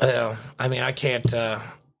mean, I can't.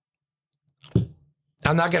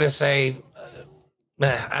 I'm not going to say.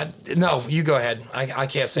 No, you go ahead. I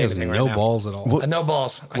can't say anything right now. No balls at all. Well, no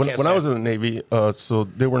balls. When I was in the Navy, so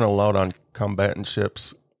they weren't allowed on combatant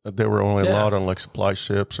ships. They were only allowed on like supply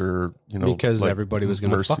ships or because like everybody was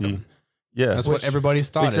going to fuck them. Yeah, that's what everybody's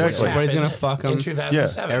thought. Exactly. Everybody's going to fuck them. In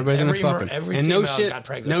 2007, yeah, everybody's going to fuck them. Every and no shit, got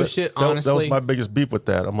pregnant. No shit. Honestly, that was my biggest beef with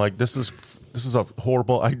that. I'm like, this is a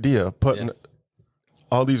horrible idea. Putting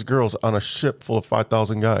all these girls on a ship full of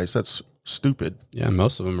 5,000 guys. That's stupid. Yeah,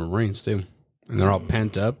 most of them are Marines too. And they're all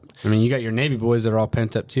pent up. I mean, you got your Navy boys that are all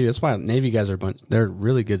pent up too. That's why Navy guys are they're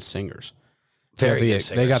really good singers. Very good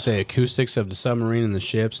singers. They got the acoustics of the submarine and the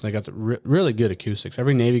ships. They got the really good acoustics.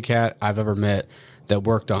 Every Navy cat I've ever met that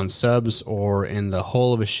worked on subs or in the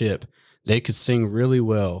hull of a ship, they could sing really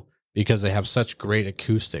well because they have such great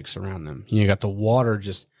acoustics around them. You got the water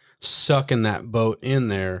just sucking that boat in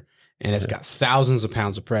there, and it's got thousands of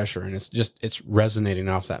pounds of pressure, and it's resonating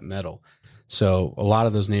off that metal. So a lot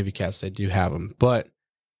of those Navy cats, they do have them. But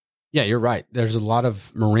yeah, you're right. There's a lot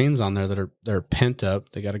of Marines on there that are pent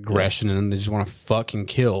up. They got aggression in them. They just want to fucking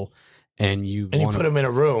kill. And you put them in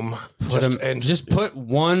a room. Put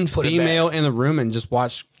one female in the room and just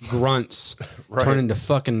watch grunts turn into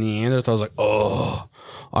fucking Neanderthals. Like, oh,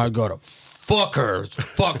 I gotta fuck her. It's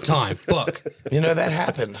fuck time. Fuck. That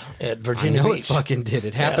happened at Virginia Beach. It fucking did.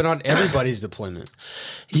 It happened on everybody's deployment.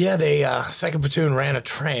 Yeah, they 2nd Platoon ran a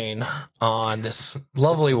train on this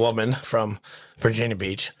lovely woman from Virginia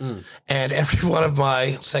Beach, and every one of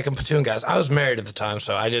my 2nd Platoon guys. I was married at the time,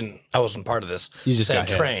 so I wasn't part of this. You just got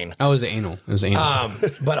train. Hit. I was anal. It was anal.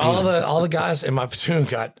 But all the guys in my platoon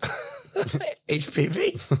got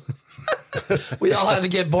HPV. We all had to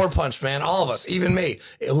get bore punched, man. All of us, even me,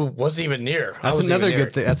 who wasn't even near. That's another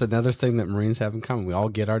good thing. That's another thing that Marines have in common. We all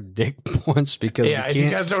get our dick punched because if you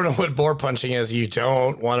guys don't know what bore punching is, you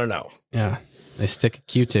don't want to know. Yeah, they stick a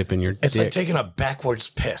Q-tip in your dick. It's like taking a backwards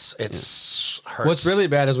piss. It's hurts. What's really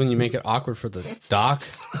bad is when you make it awkward for the doc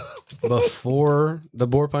before the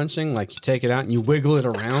bore punching. Like you take it out and you wiggle it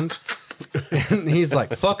around. And he's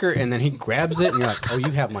like, fucker, and then he grabs it, and you're like, oh,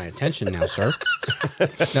 you have my attention now, sir.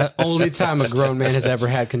 The only time a grown man has ever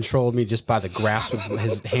had control of me just by the grasp of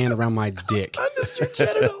his hand around my dick. Under your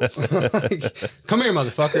genitals. Like, come here,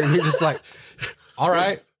 motherfucker. And you're just like, all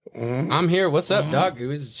right, I'm here. What's up, dog?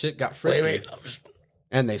 His shit got frisky. Wait.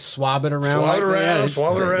 And they swab it around.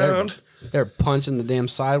 Swab it around. They're punching the damn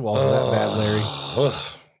sidewalls of that bad, Larry.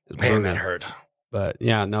 Man, that hurt. But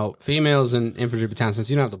yeah, no, females in infantry battalion, since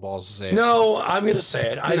you don't have the balls to say it. No, I'm going to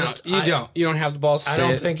say it. You don't have the balls to say it. I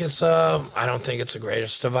don't think it's the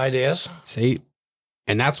greatest of ideas. See,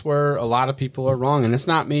 and that's where a lot of people are wrong. And it's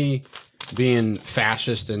not me being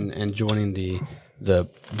fascist and joining the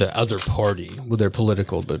other party with their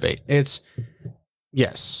political debate. It's,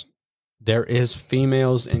 yes, there is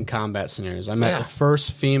females in combat scenarios. I met the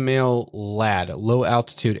first female lad, a low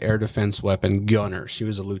altitude air defense weapon gunner. She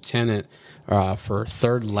was a lieutenant for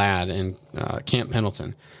 3rd Lad in Camp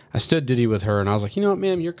Pendleton. I stood duty with her, and I was like, you know what,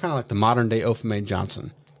 ma'am, you're kind of like the modern day Opha May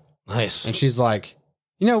Johnson. Nice. And she's like,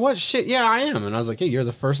 you know what? Shit, yeah, I am. And I was like, hey, you're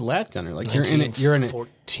the first lad gunner. Like you're in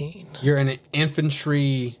an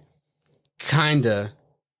infantry kinda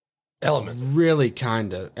element. Really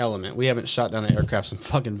kinda element. We haven't shot down an aircraft since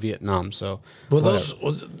fucking Vietnam, so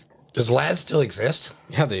does lads still exist?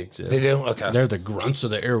 Yeah, they exist. They do? Okay. They're the grunts of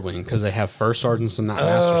the air wing because they have first sergeants and not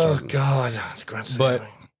master sergeants. Oh, God. The grunts of but the air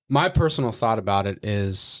wing. My personal thought about it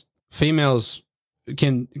is females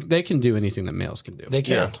can do anything that males can do. They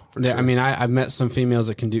can. Yeah, I mean, I've met some females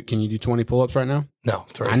that can do. Can you do 20 pull-ups right now? No,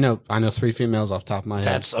 3. I know 3 females off the top of my head.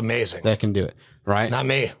 That's amazing. That can do it. Right? Not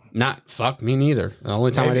me. Not fuck me neither. The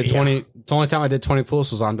only time I did 20. The only time I did 20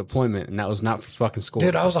 pull-ups was on deployment, and that was not for fucking school.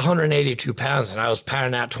 Dude, I was 182 pounds, and I was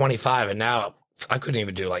pounding out 25, and now I couldn't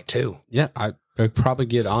even do like 2. Yeah, I'd probably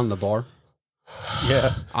get on the bar.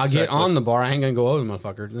 Yeah, I'll get on the bar. I ain't gonna go over the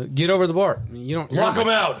motherfucker. Get over the bar. You don't lock them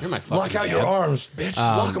out. You're my fucking lock out dad. your arms, bitch.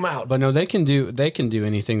 Lock them out. But no, they can do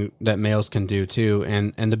anything that males can do too.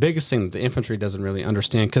 And the biggest thing that the infantry doesn't really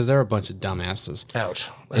understand, because they're a bunch of dumbasses, Ouch.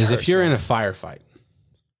 is if you're in a firefight,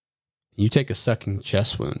 you take a sucking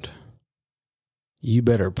chest wound, you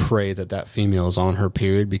better pray that female is on her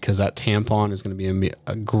period, because that tampon is going to be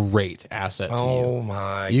a great asset to you. Oh my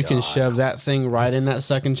God. You can shove that thing right in that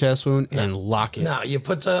second chest wound and lock it. No, you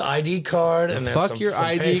put the ID card and then fuck your some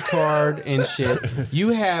ID card and shit. You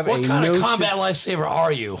have What kind of combat lifesaver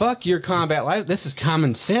are you? Fuck your combat life. This is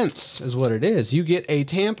common sense, is what it is. You get a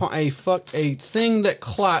tampon, a thing that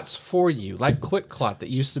clots for you, like Quick Clot that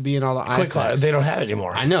used to be in all the Quick Clot. They don't have it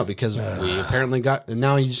anymore. I know, because we apparently got.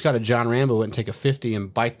 Now you just got a John Rambo and take a 50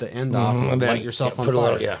 and bite the end off and light yourself on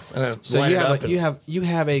fire. And then so you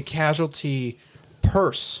have a casualty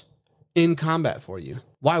purse in combat for you.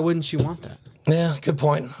 Why wouldn't you want that? Yeah, good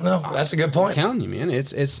point. No, that's a good point. I'm telling you, man,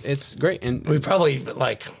 it's great. And we probably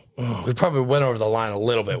went over the line a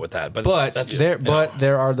little bit with that, but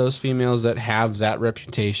there are those females that have that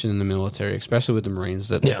reputation in the military, especially with the Marines,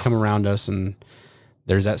 that they come around us and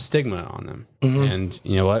there's that stigma on them. And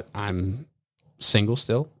you know what? I'm single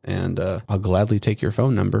still, and I'll gladly take your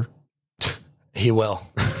phone number. He will.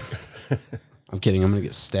 I'm kidding. I'm gonna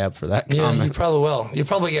get stabbed for that. Yeah, comment. you probably will.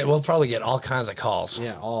 We'll probably get all kinds of calls.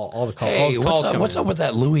 Yeah, all the calls. Hey, all the calls what's up with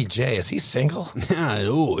that Louis J? Is he single?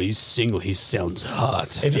 Oh, he's single. He sounds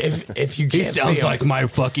hot. If you can't he sounds see him, like my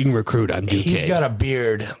fucking recruit on DK. He's got a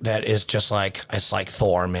beard that is just like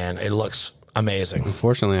Thor, man. It looks amazing.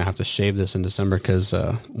 Unfortunately, I have to shave this in December because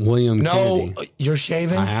William Kennedy. No, you're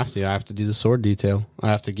shaving? I have to do the sword detail. I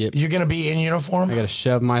have to get. You're going to be in uniform? I got to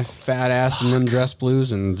shove my fat ass in them dress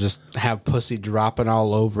blues and just have pussy dropping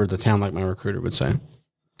all over the town, like my recruiter would say.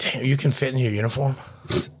 Damn, you can fit in your uniform?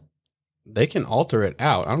 They can alter it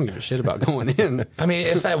out. I don't give a shit about going in. I mean,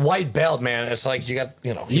 it's that white belt, man. It's like you got,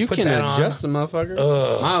 you put can that adjust on. the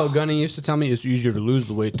motherfucker. My old gunny used to tell me it's easier to lose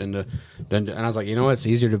the weight than and I was like, you know what? It's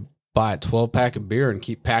easier to buy a 12-pack of beer and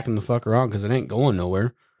keep packing the fucker on, because it ain't going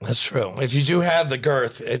nowhere. That's true. If you do have the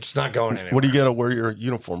girth, it's not going anywhere. What do you got to wear your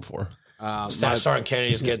uniform for? Staff Sergeant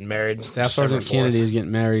Kennedy is getting married. Staff Sergeant Kennedy is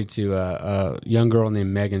getting married to a young girl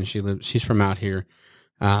named Megan. She's from out here.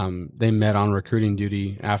 They met on recruiting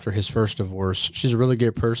duty after his first divorce. She's a really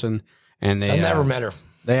good person, and I've never met her.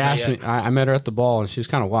 They asked me. I met her at the ball, and she was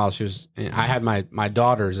kind of wild. I had my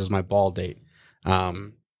daughters as my ball date.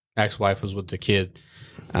 Ex-wife was with the kid,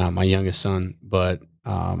 my youngest son, but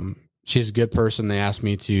she's a good person. They asked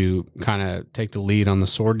me to kind of take the lead on the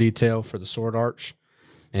sword detail for the sword arch.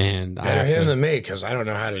 And better him than me, because I don't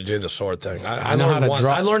know how to do the sword thing. I know learned how to once.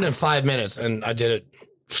 draw. I learned in 5 minutes, and I did it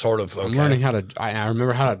sort of okay. I'm learning how to. I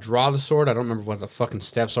remember how to draw the sword. I don't remember what the fucking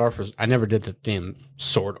steps are for. I never did the damn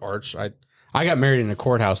sword arch. I got married in a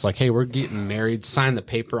courthouse. Like, hey, we're getting married. Sign the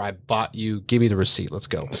paper. I bought you. Give me the receipt. Let's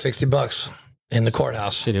go. $60 in the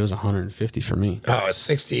courthouse. Shit, it was 150 for me. Oh, it's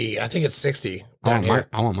 60. I think it's 60. I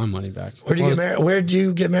want my money back. Where'd you get married? Where'd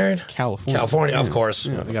you get married? California. California, of course.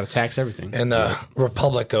 Yeah, we got to tax everything. In the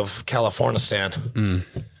Republic of Californistan.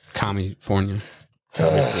 California.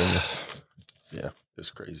 Yeah,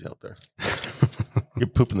 it's crazy out there. You can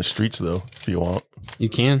poop in the streets though, if you want. You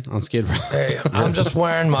can on Skid Row. Hey, I'm just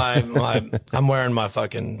wearing I'm wearing my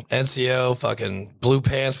fucking NCO fucking blue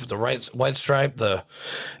pants with the white stripe, the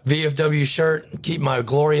VFW shirt, keep my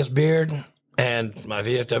glorious beard, and my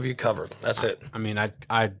VFW covered. That's it. I mean, I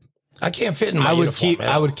can't fit in my uniform.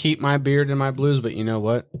 I would keep my beard and my blues, but you know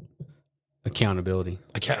what? Accountability.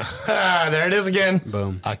 There it is again.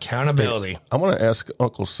 Boom. Accountability. I want to ask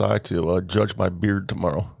Uncle Si to judge my beard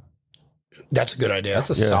tomorrow. That's a good idea. That's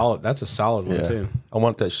a solid one too. I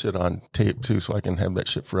want that shit on tape too, so I can have that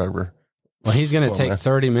shit forever. Well, he's going to take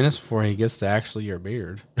 30 minutes before he gets to actually your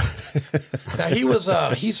beard. Now,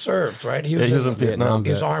 he served, right? He was in Vietnam. He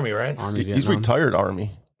was Army, right? Army, He's retired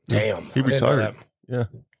Army. Damn. He retired. Yeah.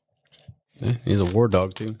 He's a war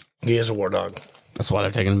dog too. He is a war dog. That's why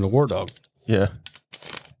they're taking him to war dog. Yeah.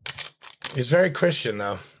 He's very Christian,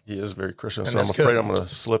 though. He is very Christian, And so I'm that's afraid good. I'm going to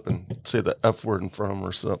slip and say the F word in front of him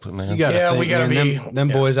or something, man. You gotta think, we gotta man, them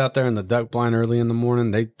boys out there in the duck blind early in the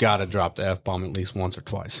morning, they got to drop the F-bomb at least once or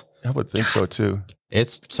twice. I would think so, too.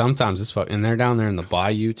 Sometimes it's fucking, and they're down there in the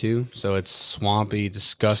bayou too, so it's swampy,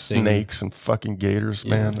 disgusting. Snakes and fucking gators,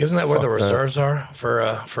 man. Isn't that where the Fuck reserves are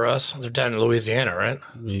for us? They're down in Louisiana, right?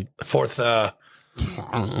 Fourth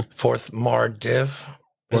Mar Div.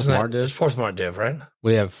 Fourth Mar Div, right?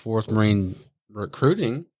 We have 4th Marine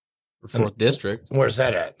recruiting, or 4th District. Where's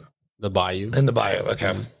that at? The bayou. In the bayou,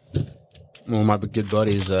 okay. One of my good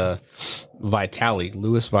buddies,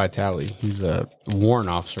 Louis Vitale. He's a warrant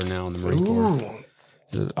officer now in the Marine Corps.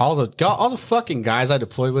 All the fucking guys I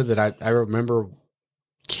deployed with that I remember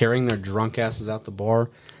carrying their drunk asses out the bar.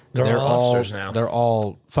 They're all officers now. They're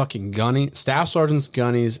all fucking staff sergeants,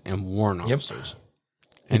 gunnies, and warrant officers.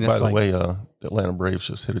 And by the way, Atlanta Braves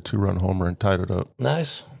just hit a 2-run homer and tied it up.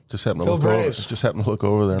 Nice. Just happened to look over. Just happened to look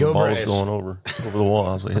over there, and the ball was going over the wall.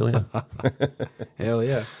 I was like, hell yeah, hell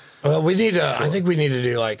yeah. Well, we need to. I think we need to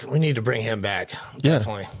do we need to bring him back.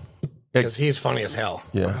 Definitely. Because he's funny as hell.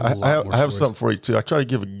 Yeah, I have something for you too. I try to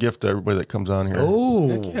give a gift to everybody that comes on here.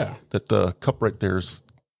 Oh, yeah. That the cup right there is.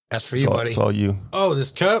 That's for you, buddy. It's all you. Oh,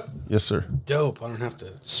 this cup? Yes, sir. Dope. I don't have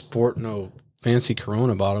to sport no fancy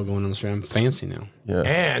Corona bottle going on the street. I'm fancy now. Yeah.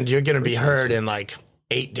 And you're going to be heard in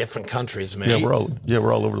 8 different countries, man. Yeah, we're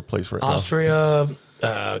all over the place right now. Austria,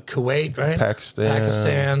 Kuwait, right?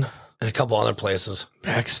 Pakistan, and a couple other places.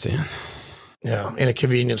 Pakistan. Yeah, in a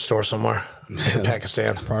convenience store somewhere in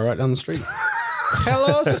Pakistan. Probably right down the street.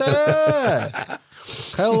 Hello, sir.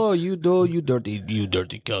 Hello, you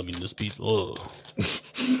dirty communist people.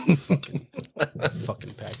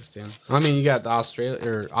 Fucking Pakistan. I mean, you got Austria.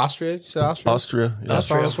 You said Austria? Austria. Yeah.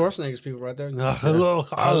 That's Arnold Schwarzenegger's people right there. Hello.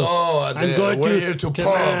 I'm going to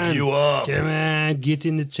pump you up. Come on, get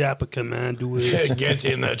in the chopper. Come on, do it. Get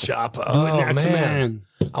in the chopper. Do it now, man.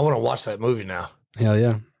 I want to watch that movie now. Hell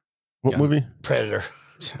yeah. What movie? Predator.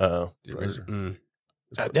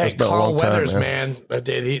 Hey, Carl Weathers, man.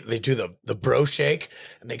 They do the bro shake,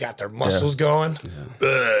 and they got their muscles going.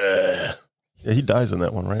 Yeah, he dies in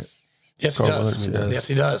that one, right? Yes, Carl he does. Weathers, Yes,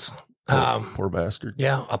 he does. Poor bastard.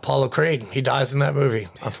 Yeah, Apollo Creed. He dies in that movie,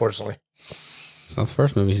 unfortunately. It's not the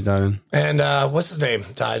first movie he's died in. And what's his name?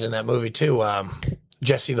 Died in that movie, too.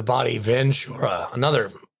 Jesse the Body Ventura,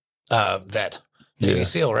 another vet. Navy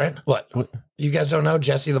SEAL, right? What? You guys don't know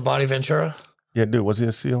Jesse the Body Ventura? Yeah, dude, was he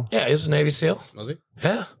a SEAL? Yeah, he was a Navy SEAL. Was he?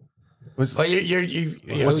 Yeah. Was Well,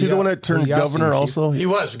 he the one that turned governor also? he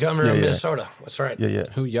was governor of Minnesota. That's right. Yeah.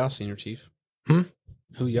 Who y'all, Senior Chief? Hmm?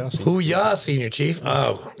 Who y'all, Senior Who ya, Senior Chief?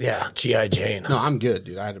 Oh, yeah, G.I. Jane. No, I'm good,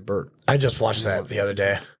 dude. I had a burp. I just watched that the other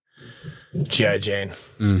day. G.I. Jane.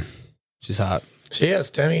 She's hot. She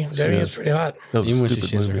is, Demi. Demi is pretty hot. That was Even a when she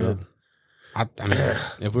stupid shits her movie. head. I mean,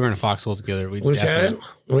 if we were in a foxhole together, we'd Lieutenant,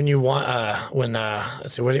 definitely. when you want,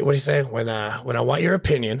 let's see, what do you say? When I want your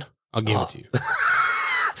opinion, I'll give it to you.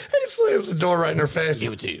 he slams the door right in her face.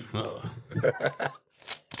 Give it to you.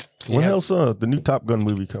 When else the new Top Gun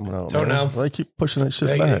movie coming out? Don't know. Why they keep pushing that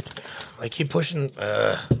shit back? They keep pushing,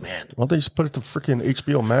 man. Why don't they just put it to freaking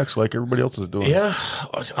HBO Max like everybody else is doing? Yeah,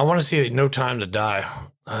 I want to see No Time to Die,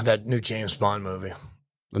 that new James Bond movie.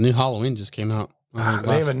 The new Halloween just came out.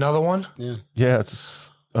 They have another one? Yeah. Yeah,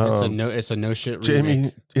 it's It's a no shit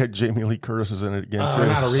remake. Jamie Lee Curtis is in it again too.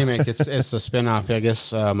 Not a remake. It's a spinoff. I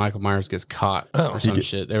guess Michael Myers gets caught or some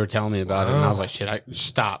shit. They were telling me about it, and I was like, "Shit,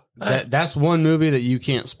 stop." That's one movie that you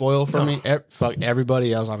can't spoil for me. Fuck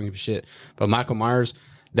everybody else. I don't give a shit. But Michael Myers,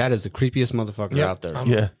 that is the creepiest motherfucker out there.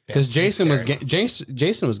 Yeah, because Jason was gangster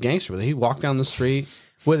with it. He walked down the street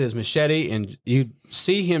with his machete, and you'd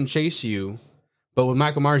see him chase you. But with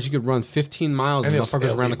Michael Myers, you could run 15 miles and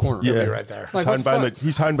motherfuckers around the corner. Yeah, right there. Like,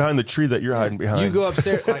 he's hiding behind the tree that you're hiding behind. You go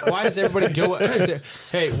upstairs. Like, why does everybody go upstairs?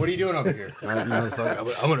 Hey, what are you doing over here? I'm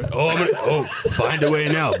gonna find a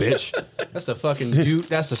way now, bitch. That's the fucking Duke.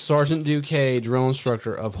 That's the Sergeant Duque drill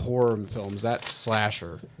instructor of horror films. That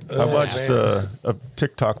slasher. I watched a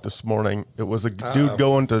TikTok this morning. It was a dude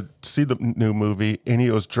going to see the new movie, and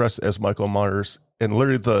he was dressed as Michael Myers. And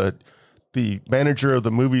literally, the manager of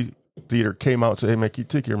the movie theater came out and said, "Hey man, can you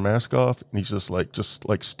take your mask off?" And he's just like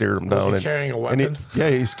stared him down. Was he carrying a weapon?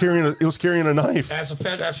 He was carrying a knife.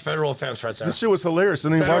 That's federal offense right there. This shit was hilarious.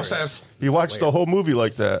 And he watched the whole movie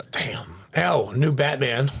like that. Damn. Oh, new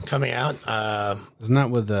Batman coming out. Isn't that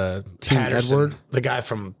with Team Edward? The guy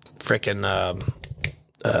from frickin'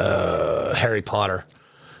 Harry Potter.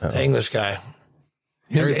 The English guy.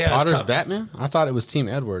 Harry Potter's Batman? I thought it was Team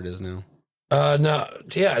Edward is now. No,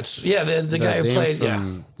 yeah, the guy who played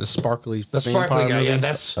the sparkly guy. movie? Yeah,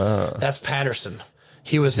 that's Patterson.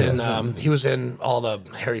 He was in all the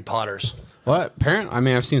Harry Potters. What? Apparently, I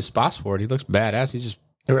mean, I've seen spots for it. He looks badass. He just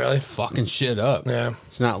really fucking shit up. Yeah,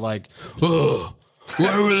 it's not like, oh,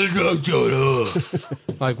 Where were the drugs going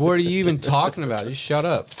up? Like, what are you even talking about? Just shut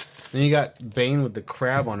up. Then you got Bane with the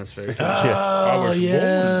crab on his face. Oh,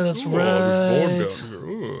 yeah, that's right.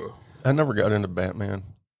 I never got into Batman.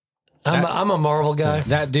 I'm a Marvel guy.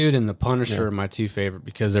 That dude and the Punisher are my two favorite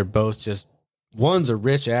because they're both just, one's a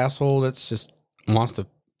rich asshole that's just wants to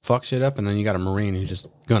fuck shit up, and then you got a Marine who's just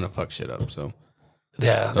gonna fuck shit up. So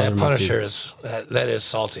yeah, that Punisher is that is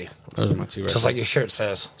salty. Those are my two. Just like your shirt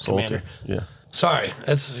says, Salty. Commander. Yeah. Sorry,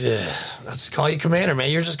 I just call you Commander, man.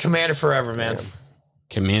 You're just Commander forever, man.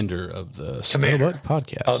 Commander of the Commander. Scuttlebutt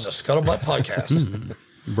Podcast. Oh, the Scuttlebutt Podcast.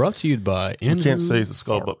 Brought to you by Andrew. You can't say the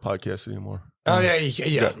Scuttlebutt Podcast anymore. Oh yeah,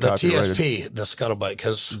 the copyrighted. TSP, the Scuttlebutt,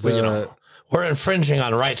 because we're infringing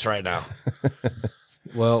on rights right now.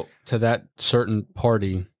 Well, to that certain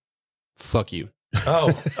party, fuck you.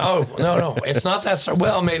 Oh no, it's not that.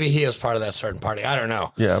 Well, maybe he is part of that certain party. I don't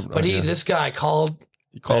know. Yeah, but this guy called.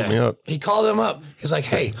 He called me up. He called him up. He's like,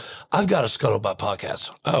 "Hey, I've got a Scuttlebutt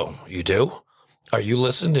podcast." Oh, you do? Are you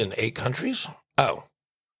listened in 8 countries? Oh,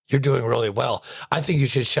 you're doing really well. I think you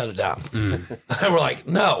should shut it down. And we're like,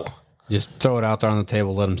 no. Just throw it out there on the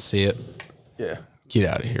table, let them see it. Yeah. Get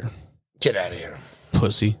out of here. Get out of here.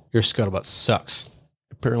 Pussy. Your Scuttlebutt sucks.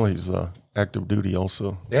 Apparently he's active duty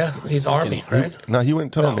also. Yeah, he's Army, right? No, he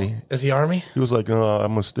wouldn't tell me. Is he Army? He was like, "No, I'm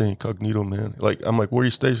gonna stay incognito, man." Like, I'm like, "Where are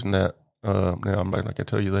you stationed at?" No, I'm not gonna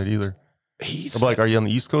tell you that either. I'm like, "Are you on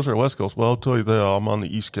the East Coast or West Coast?" Well, I'll tell you that I'm on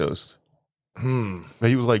the East Coast. But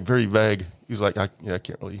he was like very vague. He was like, I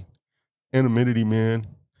can't really. Anonymity, man.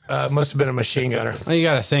 Must have been a machine gunner. Well, you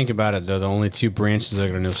got to think about it, though. The only 2 branches that are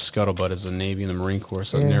going to know Scuttlebutt is the Navy and the Marine Corps,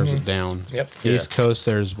 so it narrows it down. Yep. East Coast,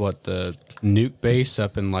 there's the nuke base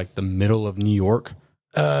up in like the middle of New York.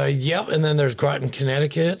 Yep. And then there's Groton,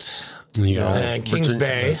 Connecticut, And you got and Kings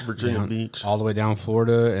Bay, Virginia Beach. all the way down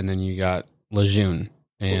Florida, and then you got Lejeune.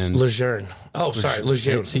 And Lejeune. Oh, sorry,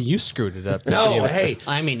 Lejeune. See, you screwed it up. No, hey,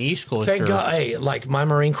 I'm an East Coaster. thank God. Hey, like my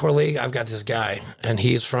Marine Corps league, I've got this guy, and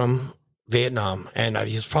he's from Vietnam, and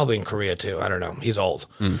he's probably in Korea too. I don't know. He's old.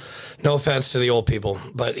 No offense to the old people,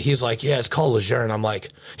 but he's like, yeah, it's called Lejeune. I'm like,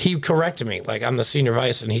 he corrected me. Like, I'm the senior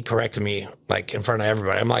vice, and he corrected me like in front of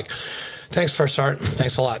everybody. I'm like, thanks, First Sergeant.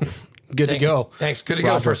 Thanks a lot. Good to go. Thanks. Good to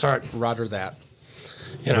go, First Sergeant. Roger that.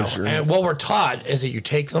 You know, and what we're taught is that you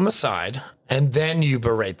take them aside and then you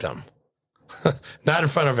berate them, not in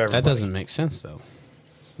front of everybody. That doesn't make sense, though.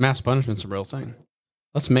 Mass punishment's a real thing.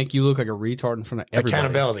 Let's make you look like a retard in front of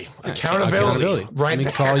everybody. Accountability. Right. Let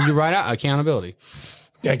me call you right out. Accountability.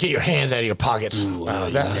 Yeah, get your hands out of your pockets. Ooh,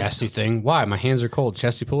 that nasty thing. Why? My hands are cold.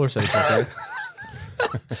 Chesty Puller said it's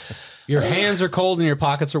okay. Your hands are cold and your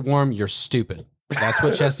pockets are warm. You're stupid. That's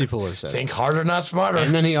what Chesty Puller said. Think harder, not smarter.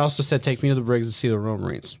 And then he also said, take me to the Briggs to see the Royal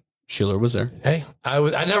Marines. Schiller was there. Hey,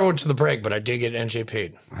 I never went to the brig, but I did get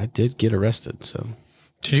NJP'd. I did get arrested, so.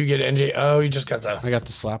 Did you get NJ? Oh, you just got I got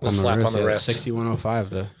the slap on the wrist. 6105,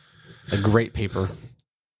 the great paper.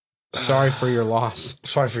 Sorry for your loss.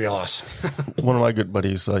 Sorry for your loss. One of my good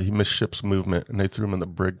buddies, he missed ship's movement, and they threw him in the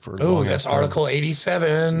brig for a long that's time. Article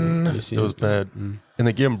 87. It was bad. And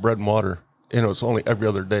they gave him bread and water, and it was only every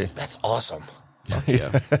other day. That's awesome. Yeah.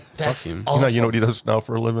 That's him. awesome. You know what he does now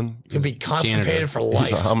for a living? You can be constipated for life.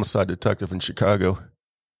 He's a homicide detective in Chicago.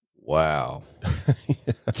 Wow.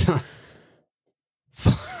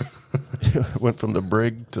 Went from the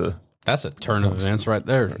brig to... That's a turn of events right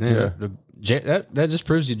there. Yeah. That just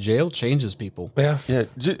proves you jail changes people. Yeah. Yeah.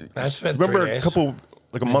 I spent Remember 3 days.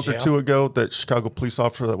 a month or 2 ago, that Chicago police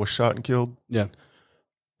officer that was shot and killed? Yeah.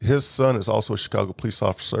 His son is also a Chicago police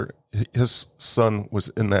officer. His son was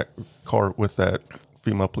in that car with that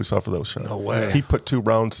female police officer that was shot. No way. He put 2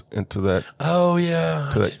 rounds into that. Oh, yeah.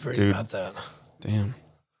 To I that did read dude. about that. Damn.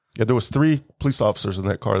 Yeah, there was 3 police officers in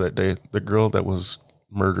that car that day. The girl that was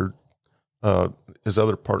murdered, his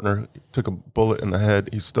other partner took a bullet in the head.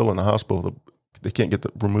 He's still in the hospital. They can't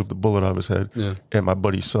remove the bullet out of his head. Yeah. And my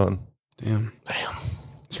buddy's son. Damn.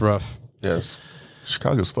 It's rough. Yes.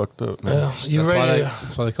 Chicago's fucked up, man. Well,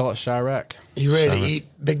 That's why they call it Chirac. You ready to eat,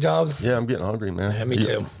 big dog? Yeah, I'm getting hungry, man. Yeah, me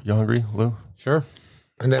too. You hungry, Lou? Sure.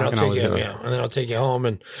 And then I I'll can take always you. do it. Yeah, and then I'll take you home,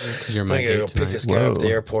 and Because you're I'm my gonna date go pick tonight. this guy up at the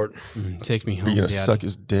Whoa. airport. Take me home, Are you going to Daddy. suck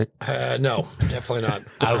his dick? No, definitely not.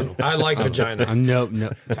 I like vagina. No.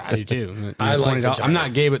 I do too. I like $20. vagina. I'm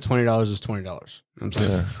not gay, but $20 is $20. I'm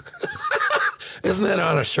saying. Yeah. Isn't that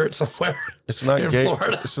on a shirt somewhere? It's not In gay.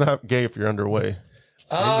 Florida? It's not gay if you're underway.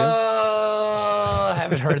 I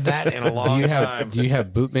haven't heard that in a long time. Do you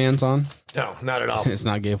have boot bands on? No, not at all. It's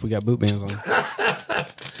not gay if we got boot bands on.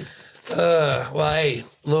 Well, hey,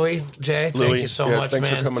 Louis, Jay, thank you so much, thanks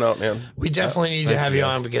man. for coming out, man. We definitely need to have you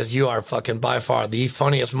on because you are fucking by far the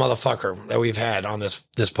funniest motherfucker that we've had on this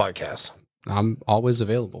podcast. I'm always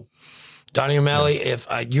available. Donnie O'Malley, if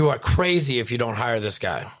you are crazy if you don't hire this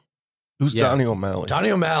guy. Who's Donnie O'Malley?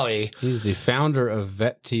 Donnie O'Malley. He's the founder of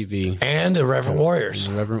Vet TV and Irreverent Warriors.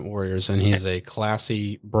 Irreverent Warriors, and he's a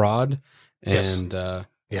classy broad, and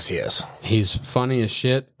yes, he is. He's funny as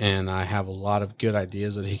shit, and I have a lot of good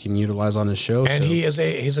ideas that he can utilize on his show. And he's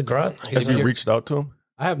a grunt. Have you reached out to him?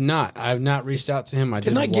 I have not. I have not reached out to him. I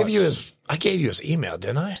gave you his. I gave you his email,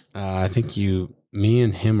 didn't I? I think me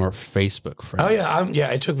and him are Facebook friends. Oh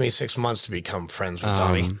yeah, it took me 6 months to become friends with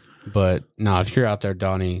Donnie. But no, if you're out there,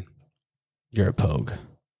 Donnie, you're a pogue.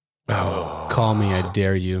 Oh, call me, I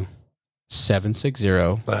dare you.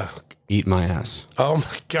 760. Eat my ass. Oh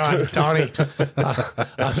my God, Donnie!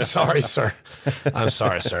 I'm sorry, sir. I'm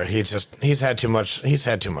sorry, sir. He's had too much. He's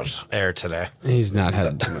had too much air today. He's not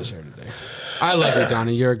had too much air today. I love you,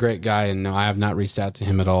 Donnie. You're a great guy, and no, I have not reached out to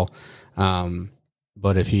him at all.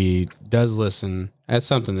 But if he does listen, that's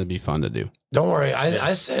something that'd be fun to do. Don't worry.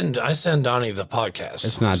 I send Donnie the podcast.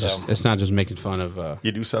 It's not just making fun of.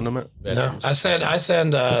 You do send him it? No, I send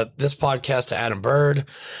this podcast to Adam Bird.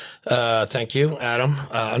 Thank you, Adam.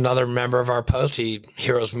 Another member of our post,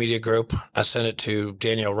 Heroes Media Group. I sent it to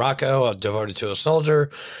Daniel Rocco, Devoted to a Soldier,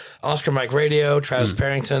 Oscar Mike Radio, Travis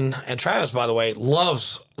Parrington, and Travis, by the way,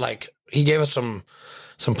 loves he gave us some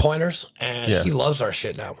pointers, and he loves our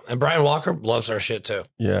shit now. And Brian Walker loves our shit too.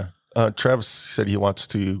 Yeah. Travis said he wants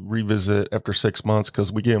to revisit after 6 months because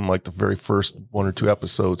we gave him the very first 1 or 2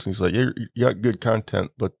 episodes, and he's like, "You got good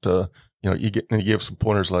content, but you gave some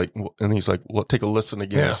pointers and he's like, well, take a listen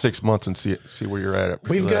again in 6 months and see where you're at."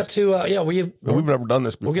 We've got to, we've never done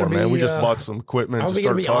this before, man. We just bought some equipment. Are we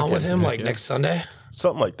going to be on with him next Sunday?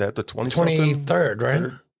 Something like that. The 23rd, right?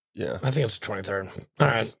 3rd? Yeah, I think it's the 23rd. All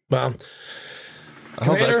right. Well.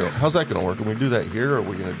 How's that going to work? Can we do that here, or are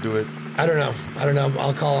we going to do it? I don't know.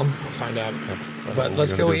 I'll call him. I'll find out. But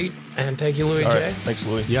let's go eat. And thank you, Louis J. Right. Thanks,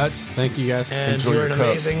 Louis. Yes, thank you, guys. And you're an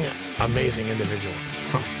amazing individual.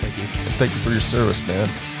 Thank you. And thank you for your service, man.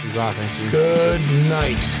 Thank you. Good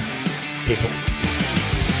night, people.